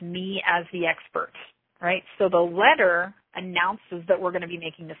 reinforces me as the expert, right? So the letter announces that we're going to be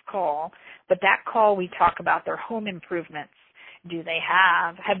making this call, but that call we talk about their home improvements. Do they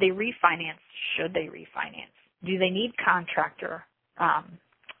have they refinanced? Should they refinance? Do they need contractor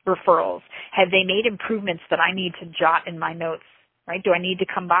referrals? Have they made improvements that I need to jot in my notes? Right? Do I need to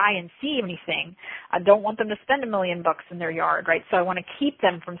come by and see anything? I don't want them to spend $1 million in their yard, right? So I want to keep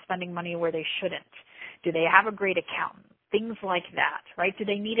them from spending money where they shouldn't. Do they have a great accountant? Things like that, right? Do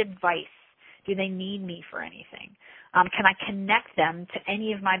they need advice? Do they need me for anything? Can I connect them to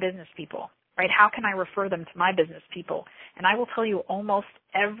any of my business people, right? How can I refer them to my business people? And I will tell you, almost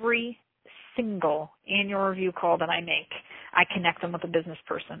every single annual review call that I make, I connect them with a business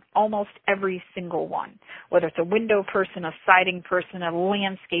person, almost every single one, whether it's a window person, a siding person, a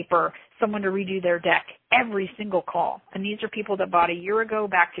landscaper, someone to redo their deck, every single call. And these are people that bought a year ago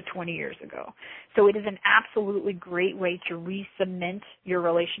back to 20 years ago. So it is an absolutely great way to re-cement your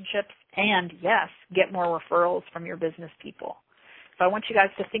relationships and, yes, get more referrals from your business people. So I want you guys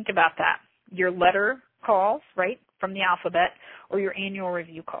to think about that, your letter calls, right, from the alphabet, or your annual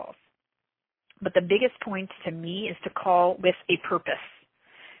review calls. But the biggest point to me is to call with a purpose.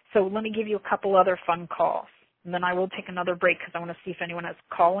 So let me give you a couple other fun calls, and then I will take another break because I want to see if anyone has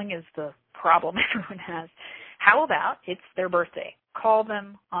calling is the problem everyone has. How about it's their birthday? Call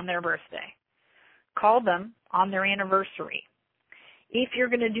them on their birthday. Call them on their anniversary. If you're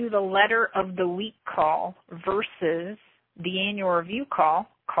going to do the letter of the week call versus the annual review call,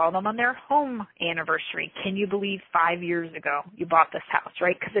 call them on their home anniversary. Can you believe 5 years ago you bought this house,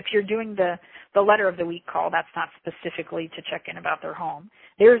 right? Because if you're doing the letter of the week call, that's not specifically to check in about their home.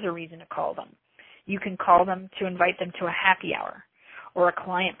 There's a reason to call them. You can call them to invite them to a happy hour or a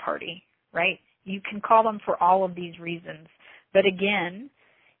client party, right? You can call them for all of these reasons. But again,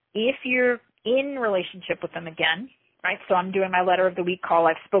 if you're in relationship with them again, right? So I'm doing my letter of the week call.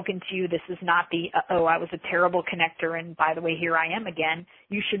 I've spoken to you. This is not the, I was a terrible connector, and by the way, here I am again.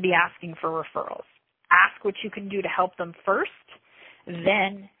 You should be asking for referrals. Ask what you can do to help them first.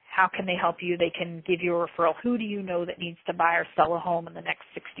 Then how can they help you? They can give you a referral. Who do you know that needs to buy or sell a home in the next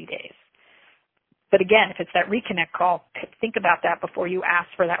 60 days? But again, if it's that reconnect call, think about that before you ask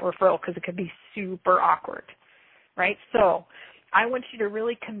for that referral because it could be super awkward, right? So I want you to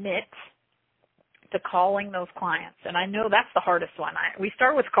really commit to calling those clients. And I know that's the hardest one. We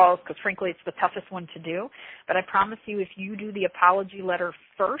start with calls because, frankly, it's the toughest one to do. But I promise you, if you do the apology letter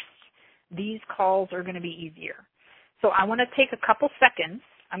first, these calls are going to be easier. So I want to take a couple seconds.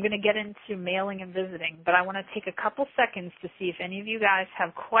 I'm going to get into mailing and visiting, but I want to take a couple seconds to see if any of you guys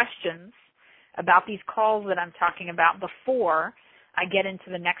have questions about these calls that I'm talking about before I get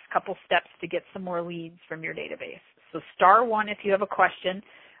into the next couple steps to get some more leads from your database. So *1 if you have a question.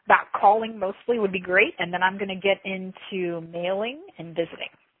 About calling mostly would be great, and then I'm going to get into mailing and visiting.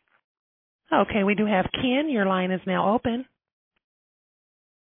 Okay, we do have Ken. Your line is now open.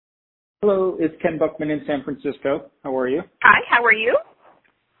 Hello, it's Ken Buckman in San Francisco. How are you? Hi, how are you?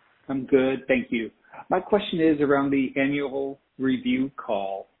 I'm good, thank you. My question is around the annual review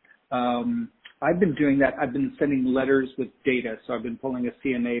call. I've been doing that. I've been sending letters with data, so I've been pulling a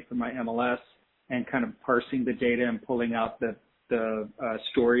CMA from my MLS and kind of parsing the data and pulling out the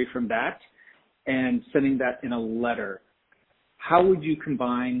story from that and sending that in a letter. How would you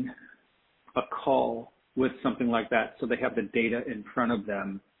combine a call with something like that so they have the data in front of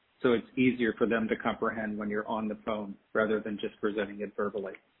them so it's easier for them to comprehend when you're on the phone rather than just presenting it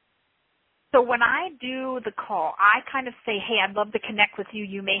verbally? So when I do the call, I kind of say, hey, I'd love to connect with you.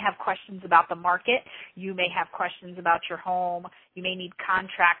 You may have questions about the market. You may have questions about your home. You may need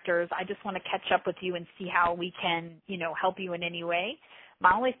contractors. I just want to catch up with you and see how we can, help you in any way.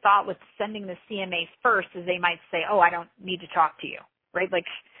 My only thought with sending the CMA first is they might say, oh, I don't need to talk to you, right?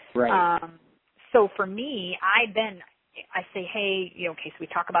 Right. So for me, I say, hey, so we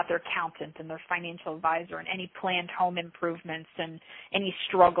talk about their accountant and their financial advisor and any planned home improvements and any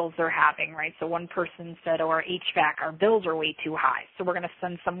struggles they're having, right? So one person said, our HVAC, our bills are way too high, so we're going to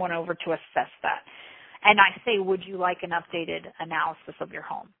send someone over to assess that. And I say, would you like an updated analysis of your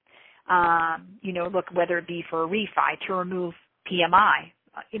home? Look, whether it be for a refi, to remove PMI,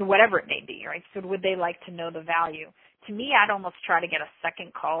 whatever it may be, right? So would they like to know the value? To me, I'd almost try to get a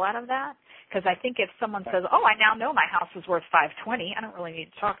second call out of that, because I think if someone says, oh, I now know my house is worth $520, I don't really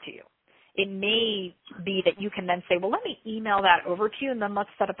need to talk to you. It may be that you can then say, well, let me email that over to you, and then let's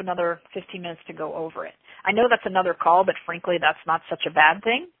set up another 15 minutes to go over it. I know that's another call, but frankly, that's not such a bad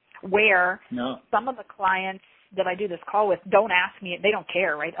thing, where some of the clients that I do this call with don't ask me, they don't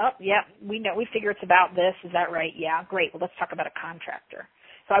care, right? Oh, yeah, we know, we figure it's about this. Is that right? Yeah, great. Well, let's talk about a contractor.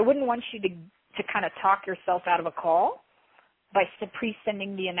 So I wouldn't want you to kind of talk yourself out of a call by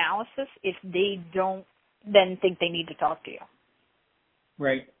pre-sending the analysis if they don't then think they need to talk to you.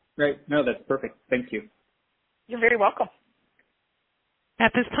 Right. No, that's perfect. Thank you. You're very welcome.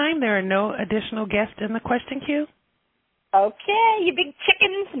 At this time, there are no additional guests in the question queue. Okay, you big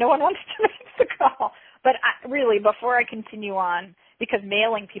chickens. No one wants to make the call. But really, before I continue on, because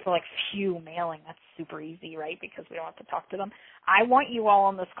mailing, people are like, phew, mailing, that's super easy, right? Because we don't have to talk to them. I want you all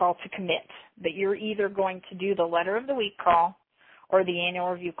on this call to commit that you're either going to do the letter of the week call or the annual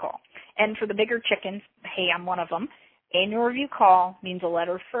review call. And for the bigger chickens, hey, I'm one of them, annual review call means a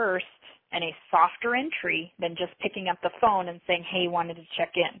letter first and a softer entry than just picking up the phone and saying, hey, wanted to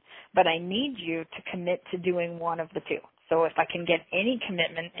check in. But I need you to commit to doing one of the two. So if I can get any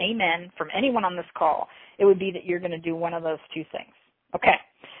commitment, amen, from anyone on this call, it would be that you're going to do one of those two things. Okay,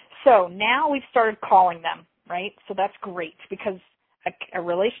 so now we've started calling them, right? So that's great, because a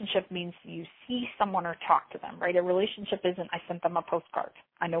relationship means you see someone or talk to them, right? A relationship isn't I sent them a postcard.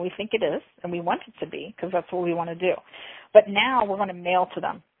 I know we think it is, and we want it to be, because that's what we want to do. But now we're going to mail to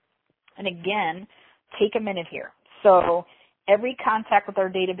them. And again, take a minute here. So every contact with our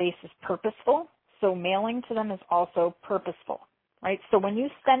database is purposeful, so mailing to them is also purposeful, right? So when you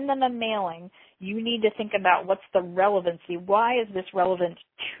send them a mailing, you need to think about what's the relevancy. Why is this relevant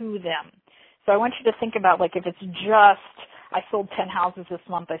to them? So I want you to think about, like, if it's just, I sold 10 houses this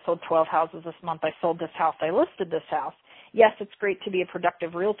month, I sold 12 houses this month, I sold this house, I listed this house. Yes, it's great to be a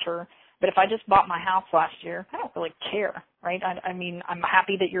productive realtor, but if I just bought my house last year, I don't really care, right? I mean, I'm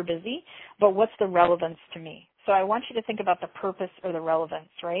happy that you're busy, but what's the relevance to me? So I want you to think about the purpose or the relevance,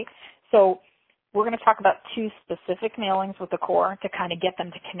 right? So we're going to talk about two specific mailings with the core to kind of get them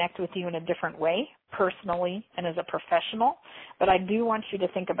to connect with you in a different way, personally and as a professional. But I do want you to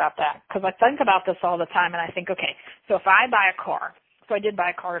think about that, because I think about this all the time, and I think, okay, so if I buy a car, so I did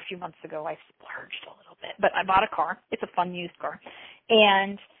buy a car a few months ago. I splurged a little bit, but I bought a car. It's a fun used car.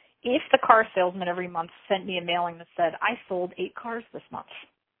 And if the car salesman every month sent me a mailing that said, I sold 8 cars this month,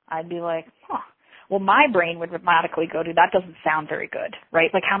 I'd be like, well, my brain would automatically go to, that doesn't sound very good, right?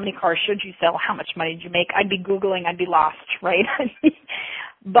 Like, how many cars should you sell? How much money did you make? I'd be Googling. I'd be lost, right?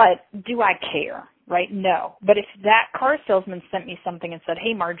 But do I care, right? No. But if that car salesman sent me something and said,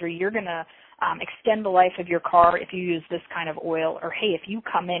 hey, Marjorie, you're going to extend the life of your car if you use this kind of oil, or, hey, if you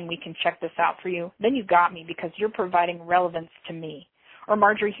come in, we can check this out for you, then you got me, because you're providing relevance to me. Or,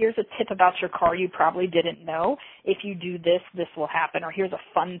 Marjorie, here's a tip about your car you probably didn't know. If you do this, this will happen. Or here's a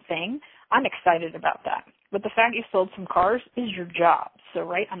fun thing. I'm excited about that. But the fact you sold some cars is your job. So,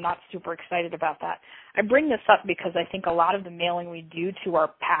 right, I'm not super excited about that. I bring this up because I think a lot of the mailing we do to our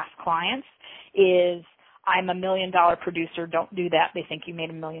past clients is, I'm a $1 million producer, don't do that. They think you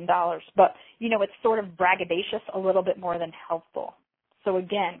made $1 million. But, it's sort of braggadocious, a little bit more than helpful. So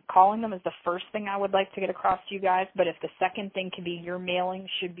again, calling them is the first thing I would like to get across to you guys, but if the second thing can be your mailing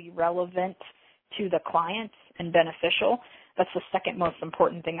should be relevant to the client and beneficial, that's the second most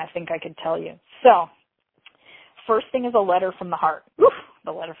important thing I think I could tell you. So first thing is a letter from the heart. Oof,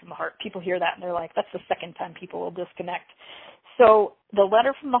 the letter from the heart. People hear that and they're like, that's the second time people will disconnect. So the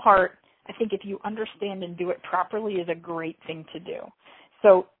letter from the heart, I think if you understand and do it properly, is a great thing to do.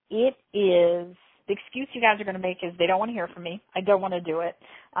 So it is, the excuse you guys are going to make is they don't want to hear from me. I don't want to do it.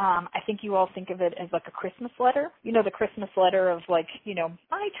 I think you all think of it as like a Christmas letter. The Christmas letter of like,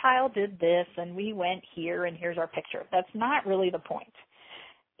 my child did this and we went here and here's our picture. That's not really the point.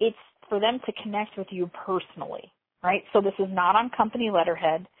 It's for them to connect with you personally, right? So this is not on company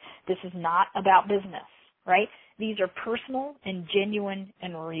letterhead. This is not about business, right? These are personal and genuine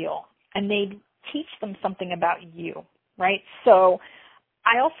and real. And they teach them something about you, right? So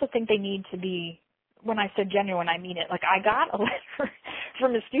I also think they need to be, when I said genuine, I mean it. Like, I got a letter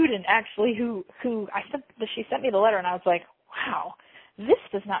from a student actually who she sent me the letter and I was like, wow, this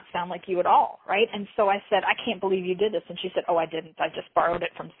does not sound like you at all, right? And so I said, I can't believe you did this. And she said, oh, I didn't. I just borrowed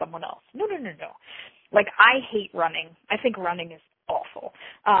it from someone else. No. Like, I hate running. I think running is awful.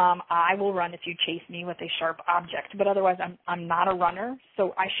 I will run if you chase me with a sharp object, but otherwise I'm not a runner,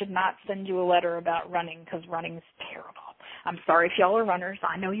 so I should not send you a letter about running because running is terrible. I'm sorry if y'all are runners.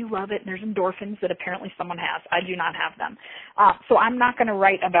 I know you love it, and there's endorphins that apparently someone has. I do not have them. So I'm not going to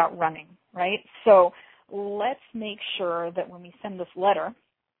write about running, right? So let's make sure that when we send this letter,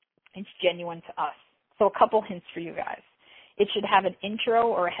 it's genuine to us. So a couple hints for you guys. It should have an intro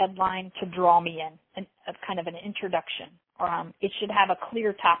or a headline to draw me in, a kind of an introduction. It should have a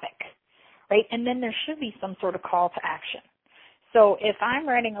clear topic, right? And then there should be some sort of call to action. So if I'm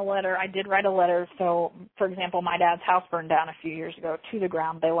writing a letter, I did write a letter. So, for example, my dad's house burned down a few years ago to the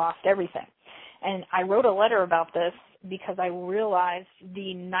ground. They lost everything. And I wrote a letter about this because I realized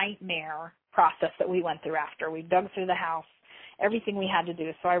the nightmare process that we went through after. We dug through the house, everything we had to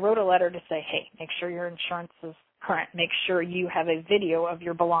do. So I wrote a letter to say, hey, make sure your insurance is current. Make sure you have a video of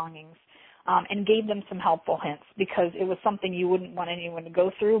your belongings, and gave them some helpful hints because it was something you wouldn't want anyone to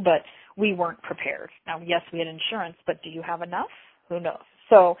go through, but we weren't prepared. Now, yes, we had insurance, but do you have enough? Who knows?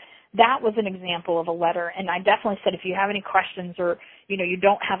 So that was an example of a letter, and I definitely said if you have any questions or, you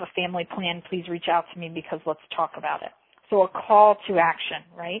don't have a family plan, please reach out to me because let's talk about it. So a call to action,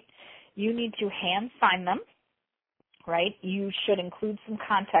 right? You need to hand sign them, right? You should include some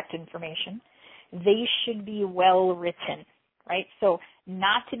contact information. They should be well written, right? So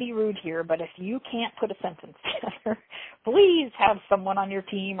not to be rude here, but if you can't put a sentence together, please have someone on your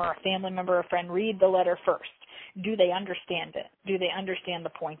team or a family member or a friend read the letter first. Do they understand it? Do they understand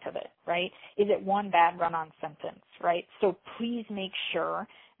the point of it, right? Is it one bad run-on sentence, right? So please make sure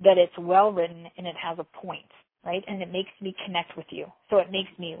that it's well written and it has a point, right? And it makes me connect with you. So it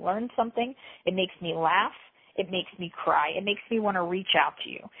makes me learn something. It makes me laugh. It makes me cry. It makes me want to reach out to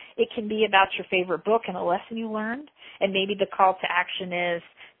you. It can be about your favorite book and a lesson you learned, and maybe the call to action is,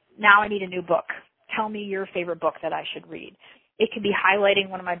 now I need a new book. Tell me your favorite book that I should read. It could be highlighting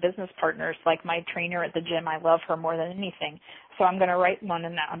one of my business partners, like my trainer at the gym. I love her more than anything. So I'm going to write one,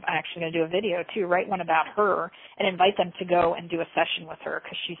 and I'm actually going to do a video too, write one about her and invite them to go and do a session with her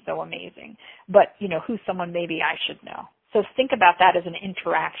because she's so amazing. But, who's someone maybe I should know. So think about that as an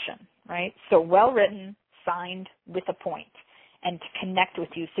interaction, right? So well-written, signed with a point, and to connect with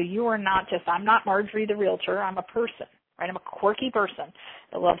you. So you are not just, I'm not Marjorie the realtor, I'm a person, right? I'm a quirky person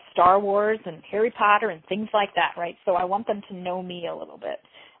that loves Star Wars and Harry Potter and things like that, right? So I want them to know me a little bit.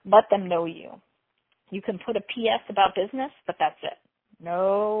 Let them know you. You can put a PS about business, but that's it.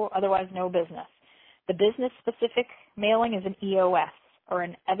 Otherwise no business. The business specific mailing is an EOS, or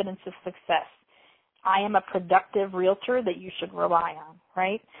an evidence of success. I am a productive realtor that you should rely on,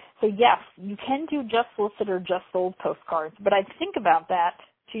 right? So yes, you can do just solicit or just sold postcards, but I'd think about that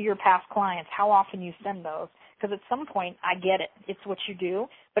to your past clients, how often you send those, because at some point I get it. It's what you do,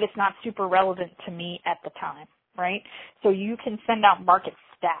 but it's not super relevant to me at the time, right? So you can send out market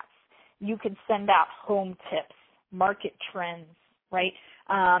stats. You can send out home tips, market trends, right?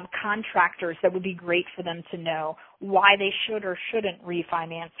 Contractors that would be great for them to know why they should or shouldn't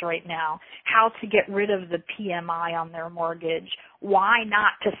refinance right now, how to get rid of the PMI on their mortgage, why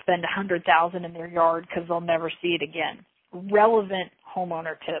not to spend $100,000 in their yard because they'll never see it again. Relevant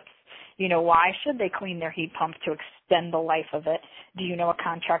homeowner tips. Why should they clean their heat pump to extend the life of it? Do you know a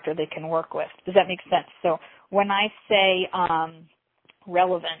contractor they can work with? Does that make sense? So when I say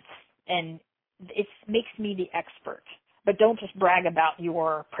relevant, and it makes me the expert. But don't just brag about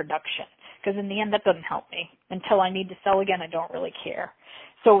your production, because in the end that doesn't help me. Until I need to sell again, I don't really care.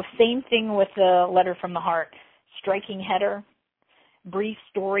 So same thing with the letter from the heart. Striking header, brief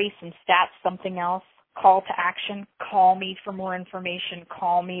story, some stats, something else, call to action, call me for more information,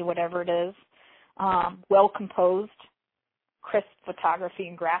 call me, whatever it is. Well composed, crisp photography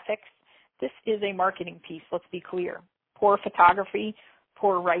and graphics. This is a marketing piece, let's be clear. Poor photography,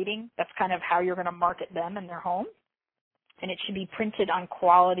 poor writing, that's kind of how you're going to market them in their home. And it should be printed on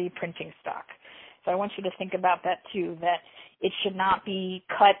quality printing stock. So I want you to think about that too, that it should not be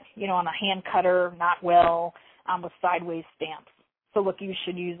cut, on a hand cutter, not well, with sideways stamps. So look, you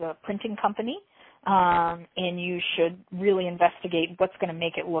should use a printing company, and you should really investigate what's going to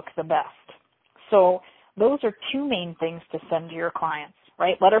make it look the best. So those are two main things to send to your clients,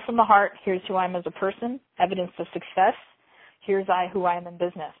 right? Letter from the heart, here's who I am as a person, evidence of success, here's who I am in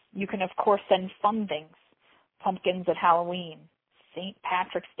business. You can, of course, send fun things. Pumpkins at Halloween, St.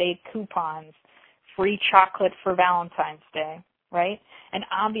 Patrick's Day coupons, free chocolate for Valentine's Day, right? And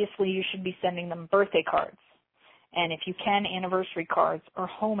obviously you should be sending them birthday cards. And if you can, anniversary cards or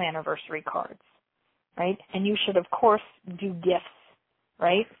home anniversary cards, right? And you should, of course, do gifts,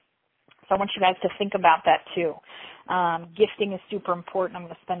 right? So I want you guys to think about that too. Gifting is super important. I'm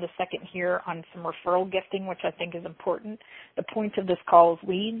going to spend a second here on some referral gifting, which I think is important. The point of this call is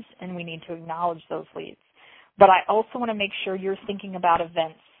leads, and we need to acknowledge those leads. But I also want to make sure you're thinking about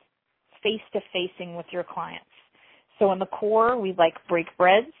events, face-to-facing with your clients. So in the core, we like break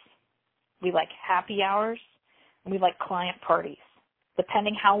breads, we like happy hours, and we like client parties.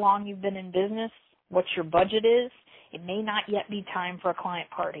 Depending how long you've been in business, what your budget is, it may not yet be time for a client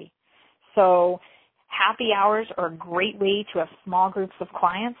party. So happy hours are a great way to have small groups of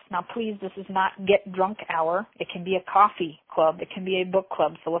clients. Now please, this is not get drunk hour. It can be a coffee club. It can be a book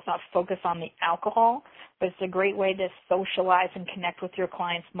club. So let's not focus on the alcohol, but it's a great way to socialize and connect with your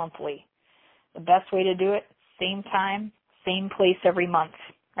clients monthly. The best way to do it, same time, same place every month,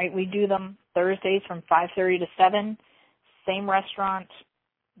 right? We do them Thursdays from 5:30 to 7, same restaurant,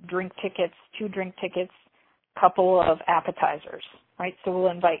 drink tickets, 2 drink tickets, couple of appetizers, right? So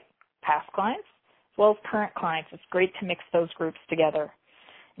we'll invite past clients as well as current clients. It's great to mix those groups together.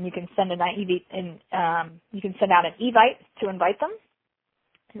 And you can send out an evite to invite them.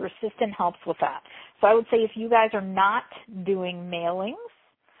 Your assistant helps with that. So I would say if you guys are not doing mailings,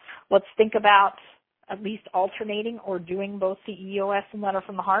 let's think about at least alternating or doing both the EOS and Letter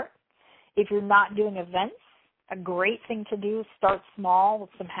from the Heart. If you're not doing events, a great thing to do is start small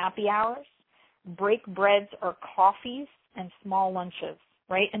with some happy hours, break breads or coffees, and small lunches,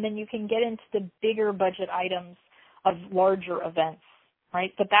 right? And then you can get into the bigger budget items of larger events,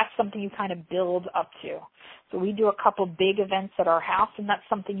 right? But that's something you kind of build up to. So we do a couple big events at our house, and that's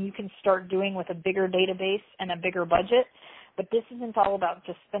something you can start doing with a bigger database and a bigger budget. But this isn't all about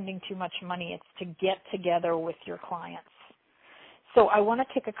just spending too much money. It's to get together with your clients. So I want to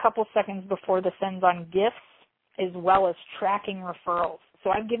take a couple seconds before this ends on gifts as well as tracking referrals. So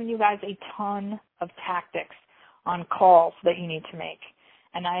I've given you guys a ton of tactics on calls that you need to make.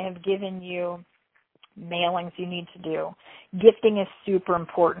 And I have given you mailings you need to do. Gifting is super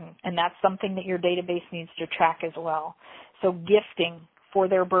important, and that's something that your database needs to track as well. So gifting for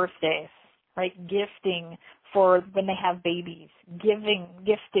their birthdays, right? Gifting for when they have babies,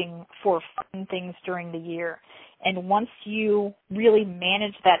 gifting for fun things during the year. And once you really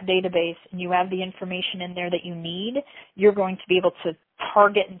manage that database and you have the information in there that you need, you're going to be able to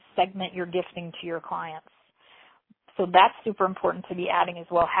target and segment your gifting to your clients. So that's super important to be adding as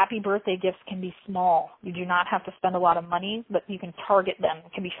well. Happy birthday gifts can be small. You do not have to spend a lot of money, but you can target them.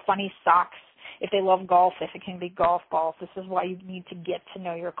 It can be funny socks. If they love golf, if it can be golf balls. This is why you need to get to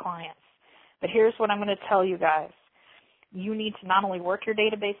know your clients. But here's what I'm going to tell you guys. You need to not only work your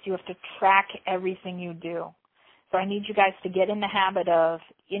database, you have to track everything you do. So I need you guys to get in the habit of,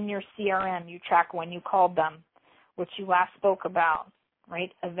 in your CRM, you track when you called them, what you last spoke about,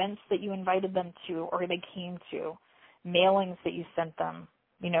 right? Events that you invited them to or they came to, mailings that you sent them,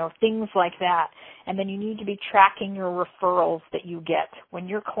 things like that. And then you need to be tracking your referrals that you get. When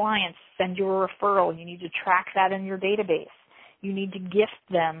your clients send you a referral, you need to track that in your database. You need to gift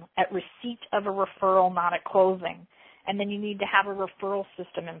them at receipt of a referral, not at closing. And then you need to have a referral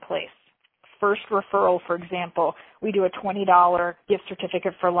system in place. First referral, for example, we do a $20 gift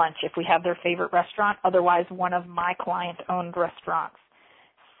certificate for lunch if we have their favorite restaurant, otherwise one of my client-owned restaurants.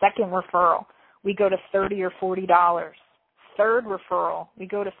 Second referral, we go to $30 or $40. Third referral, we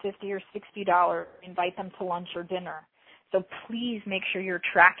go to $50 or $60, invite them to lunch or dinner. So please make sure you're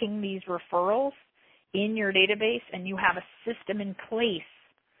tracking these referrals in your database and you have a system in place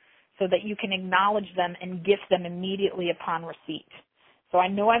so that you can acknowledge them and gift them immediately upon receipt. So I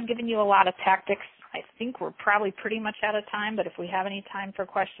know I've given you a lot of tactics. I think we're probably pretty much out of time, but if we have any time for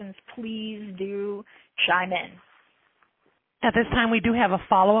questions, please do chime in. At this time, we do have a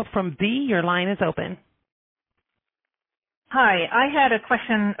follow-up from B. Your line is open. Hi. I had a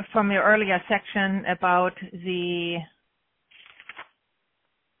question from your earlier section about the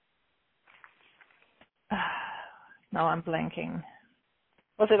now I'm blanking.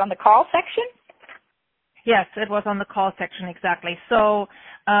 Was it on the call section? Yes, it was on the call section, exactly. So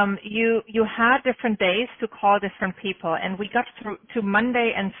you had different days to call different people, and we got through to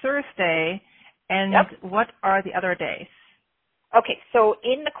Monday and Thursday, and Yep. What are the other days? Okay, so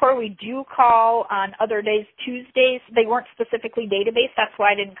in the core we do call on other days. Tuesdays, they weren't specifically database, that's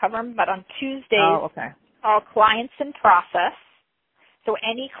why I didn't cover them, but on Tuesdays, call clients in process. So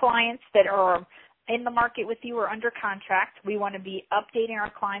any clients that are in the market with you or under contract, we want to be updating our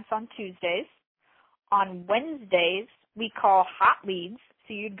clients on Tuesdays. On Wednesdays, we call hot leads.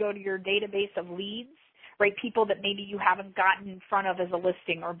 So you'd go to your database of leads, right? People that maybe you haven't gotten in front of as a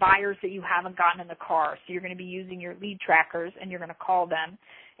listing or buyers that you haven't gotten in the car. So you're going to be using your lead trackers and you're going to call them.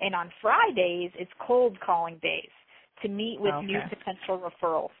 And on Fridays, it's cold calling days to meet with new potential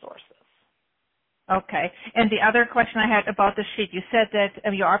referral sources. Okay. And the other question I had about the sheet, you said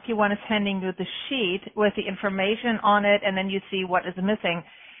that your RP1 is sending you the sheet with the information on it and then you see what is missing.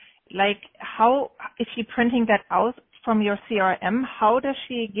 Like, how is she printing that out from your CRM? How does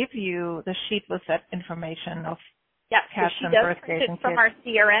she give you the sheet with that information of Yeah, so she does print it from our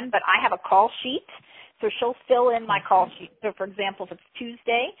CRM, but I have a call sheet. So she'll fill in my call sheet. So, for example, if it's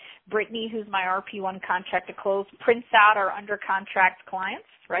Tuesday, Brittany, who's my RP1 contract to close, prints out our under contract clients,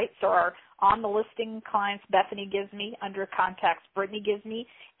 right? So our on the listing clients, Bethany gives me, under contacts, Brittany gives me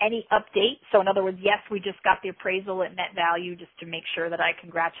any update. So in other words, yes, we just got the appraisal at net value just to make sure that I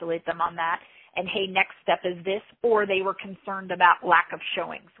congratulate them on that. And hey, next step is this, or they were concerned about lack of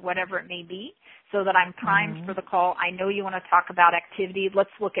showings, whatever it may be, so that I'm primed for the call. I know you want to talk about activity.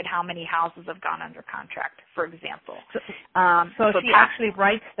 Let's look at how many houses have gone under contract, for example. So she actually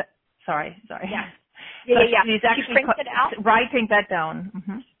writes that. Sorry. Yeah. She's actually she prints it out. Writing that down.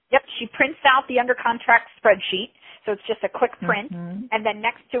 Mm-hmm. Yep, she prints out the under contract spreadsheet, so it's just a quick print, and then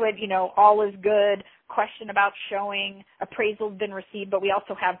next to it, all is good, question about showing, appraisal's been received, but we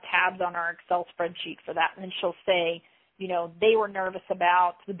also have tabs on our Excel spreadsheet for that, and then she'll say, they were nervous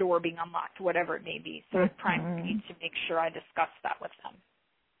about the door being unlocked, whatever it may be, so it primes me to make sure I discuss that with them.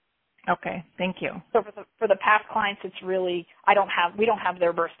 Okay, thank you. So for the past clients, it's really, we don't have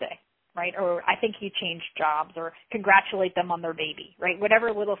their birthday. Right, or I think he changed jobs, or congratulate them on their baby, right?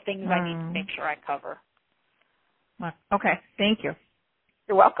 Whatever little things I need to make sure I cover. Okay, thank you.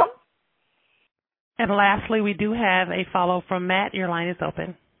 You're welcome. And lastly, we do have a follow from Matt. Your line is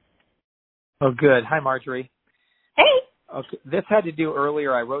open. Oh, good. Hi, Marjorie. Hey. Okay, this had to do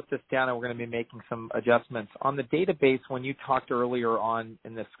earlier. I wrote this down, and we're going to be making some adjustments. On the database, when you talked earlier on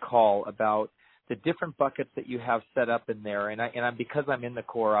in this call about the different buckets that you have set up in there, and I'm because I'm in the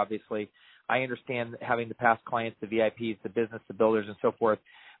core, obviously, I understand having the past clients, the VIPs, the business, the builders, and so forth.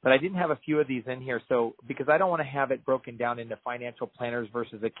 But I didn't have a few of these in here, so because I don't want to have it broken down into financial planners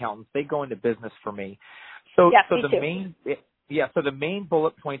versus accountants, they go into business for me. So, yes, so me the too. main, so the main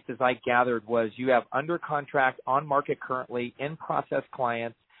bullet points, as I gathered, was you have under contract, on market currently, in process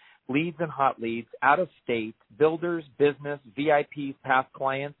clients, leads and hot leads, out of state, builders, business, VIPs, past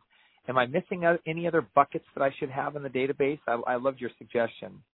clients. Am I missing any other buckets that I should have in the database? I loved your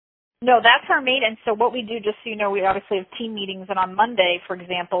suggestion. No, that's our main. And so what we do, just so you know, we obviously have team meetings. And on Monday, for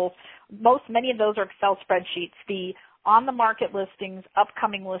example, many of those are Excel spreadsheets. The on-the-market listings,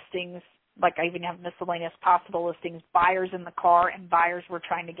 upcoming listings, like I even have miscellaneous possible listings, buyers in the car and buyers we're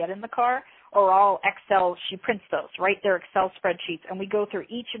trying to get in the car, are all Excel. She prints those, right? They're Excel spreadsheets. And we go through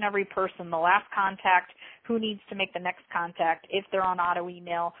each and every person, the last contact, who needs to make the next contact, if they're on auto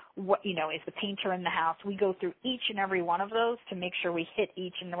email, is the painter in the house. We go through each and every one of those to make sure we hit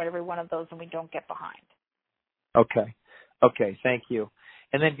each and every one of those and we don't get behind. Okay, thank you.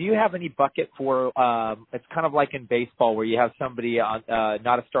 And then do you have any bucket for, it's kind of like in baseball where you have somebody on,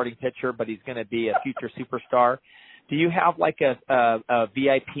 not a starting pitcher, but he's going to be a future superstar. Do you have like a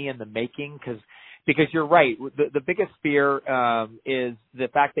VIP in the making? Because you're right. The biggest fear is the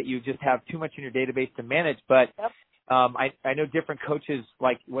fact that you just have too much in your database to manage. But I know different coaches,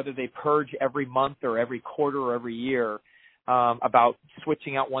 like whether they purge every month or every quarter or every year, about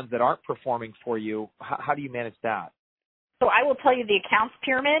switching out ones that aren't performing for you. How do you manage that? So I will tell you the accounts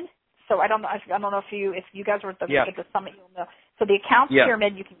pyramid. So I don't know if you guys were at the summit, you'll know. So the accounts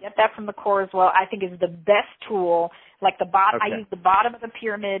pyramid, you can get that from the core as well. I think is the best tool. Like I use the bottom of the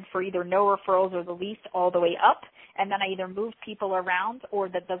pyramid for either no referrals or the least all the way up, and then I either move people around, or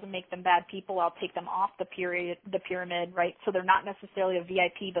that doesn't make them bad people, I'll take them off the pyramid, right? So they're not necessarily a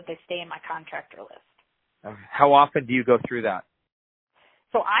VIP, but they stay in my contractor list. How often do you go through that?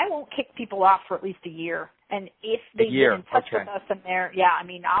 So I won't kick people off for at least a year. And if they get in touch with us and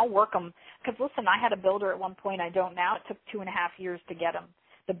I'll work them. Because listen, I had a builder at one point. I don't now. It took 2.5 years to get them.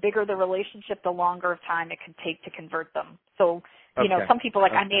 The bigger the relationship, the longer of time it can take to convert them. So, some people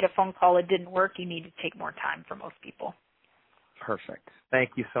I made a phone call, it didn't work. You need to take more time for most people. Perfect.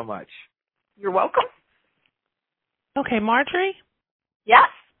 Thank you so much. You're welcome. Okay, Marjorie? Yes.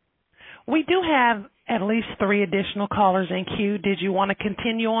 We do have at least 3 additional callers in queue. Did you want to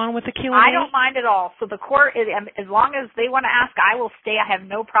continue on with the Q&A? I don't mind at all. So the core, as long as they want to ask, I will stay. I have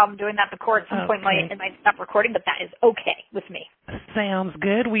no problem doing that. The core at some point might stop recording, but that is okay with me. Sounds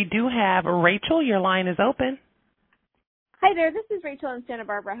good. We do have Rachel. Your line is open. Hi there. This is Rachel in Santa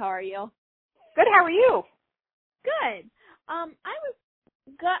Barbara. How are you? Good. How are you? Good.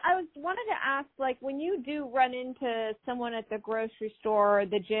 I wanted to ask, like, when you do run into someone at the grocery store or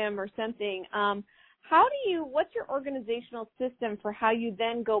the gym or something, what's your organizational system for how you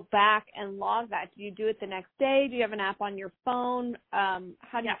then go back and log that? Do you do it the next day? Do you have an app on your phone? How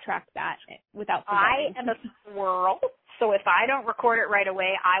do you track that without forgetting? I am a squirrel, so if I don't record it right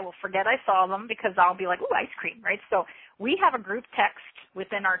away, I will forget I saw them because I'll be like, ooh, ice cream, right? So we have a group text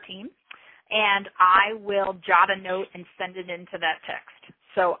within our team, and I will jot a note and send it into that text.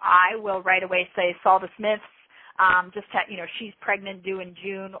 So I will right away say, saw the Smiths, just she's pregnant due in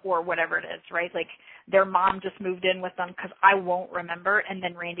June or whatever it is, right? Like their mom just moved in with them because I won't remember, and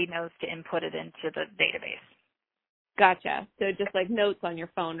then Randy knows to input it into the database. Gotcha. So just like notes on your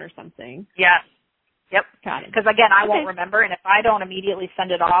phone or something. Yes. Yep. Got it. Because again, I won't remember, and if I don't immediately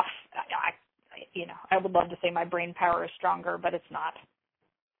send it off, I would love to say my brain power is stronger, but it's not.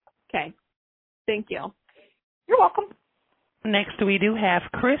 Okay. Thank you. You're welcome. Next, we do have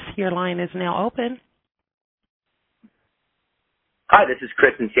Chris. Your line is now open. Hi, this is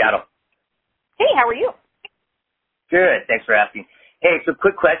Chris in Seattle. Hey, how are you? Good. Thanks for asking. Hey, so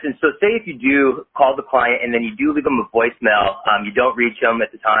quick question. So say if you do call the client and then you do leave them a voicemail, you don't reach them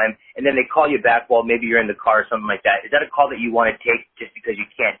at the time, and then they call you back while maybe you're in the car or something like that. Is that a call that you want to take just because you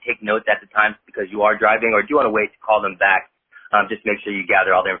can't take notes at the time because you are driving, or do you want to wait to call them back? Just make sure you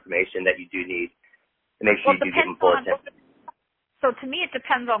gather all the information that you do need and make sure you do give them full attention. So to me, it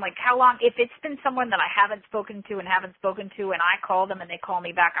depends on like how long. If it's been someone that I haven't spoken to and I call them and they call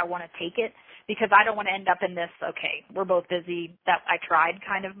me back, I want to take it because I don't want to end up in this, okay, we're both busy, that I tried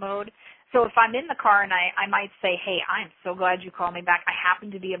kind of mode. So if I'm in the car and I might say, hey, I'm so glad you called me back. I happen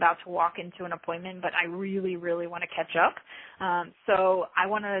to be about to walk into an appointment, but I really, really want to catch up. So I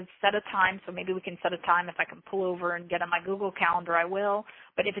want to set a time. So maybe we can set a time. If I can pull over and get on my Google Calendar, I will.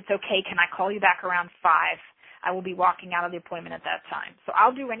 But if it's okay, can I call you back around 5? I will be walking out of the appointment at that time. So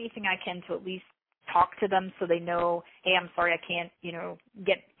I'll do anything I can to at least talk to them so they know, hey, I'm sorry, I can't,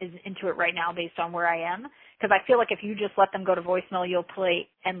 get into it right now based on where I am. Because I feel like if you just let them go to voicemail, you'll play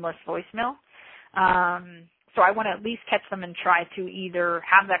endless voicemail. So I want to at least catch them and try to either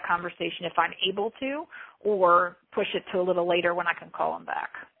have that conversation if I'm able to, or push it to a little later when I can call them back.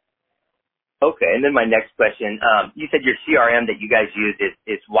 Okay, and then my next question, you said your CRM that you guys use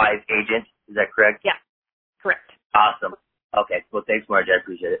is Wise Agent. Is that correct? Yeah. Correct. Awesome. Okay. Well, thanks, Marge. I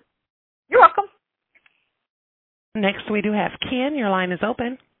appreciate it. You're welcome. Next, we do have Ken. Your line is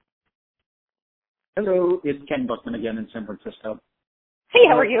open. Hello, it's Ken Buckman again in San Francisco. Hey,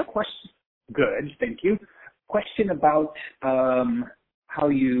 how are you? Good, thank you. Question about how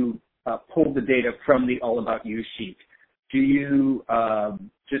you pull the data from the All About You sheet. Do you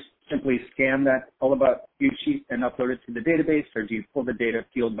just simply scan that All About You sheet and upload it to the database, or do you pull the data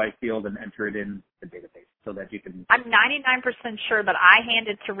field by field and enter it in the database so that you can? I'm 99% sure that I hand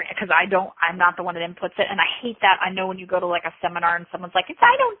it to, because I'm not the one that inputs it, and I hate that. I know when you go to like a seminar and someone's like,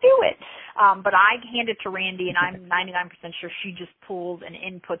 I don't do it. But I hand it to Randy, and I'm 99% sure she just pulls and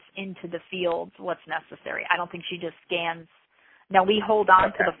inputs into the fields what's necessary. I don't think she just scans. Now, we hold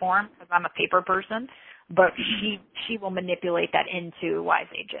on to the form because I'm a paper person, but she will manipulate that into Wise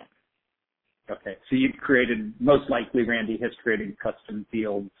Agent. Okay, so you've created, most likely Randy has created custom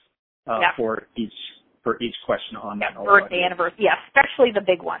fields for each question on that. Birthday, anniversary, especially the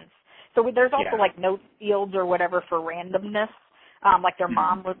big ones. So there's also like note fields or whatever for randomness. Like their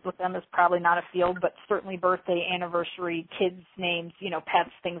mom lives with them is probably not a field, but certainly birthday, anniversary, kids' names,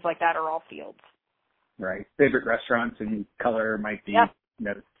 pets, things like that are all fields. Right. Favorite restaurants and color might be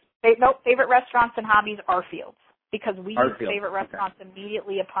notes. Favorite restaurants and hobbies are fields because we use favorite restaurants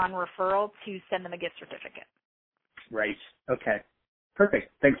immediately upon referral to send them a gift certificate. Right. Okay.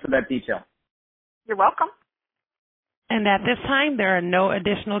 Perfect. Thanks for that detail. You're welcome. And at this time, there are no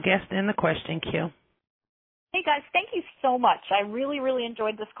additional guests in the question queue. Hey, guys, thank you so much. I really, really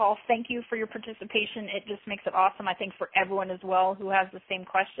enjoyed this call. Thank you for your participation. It just makes it awesome, I think, for everyone as well who has the same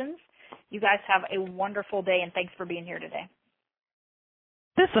questions. You guys have a wonderful day, and thanks for being here today.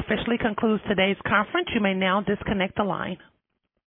 This officially concludes today's conference. You may now disconnect the line.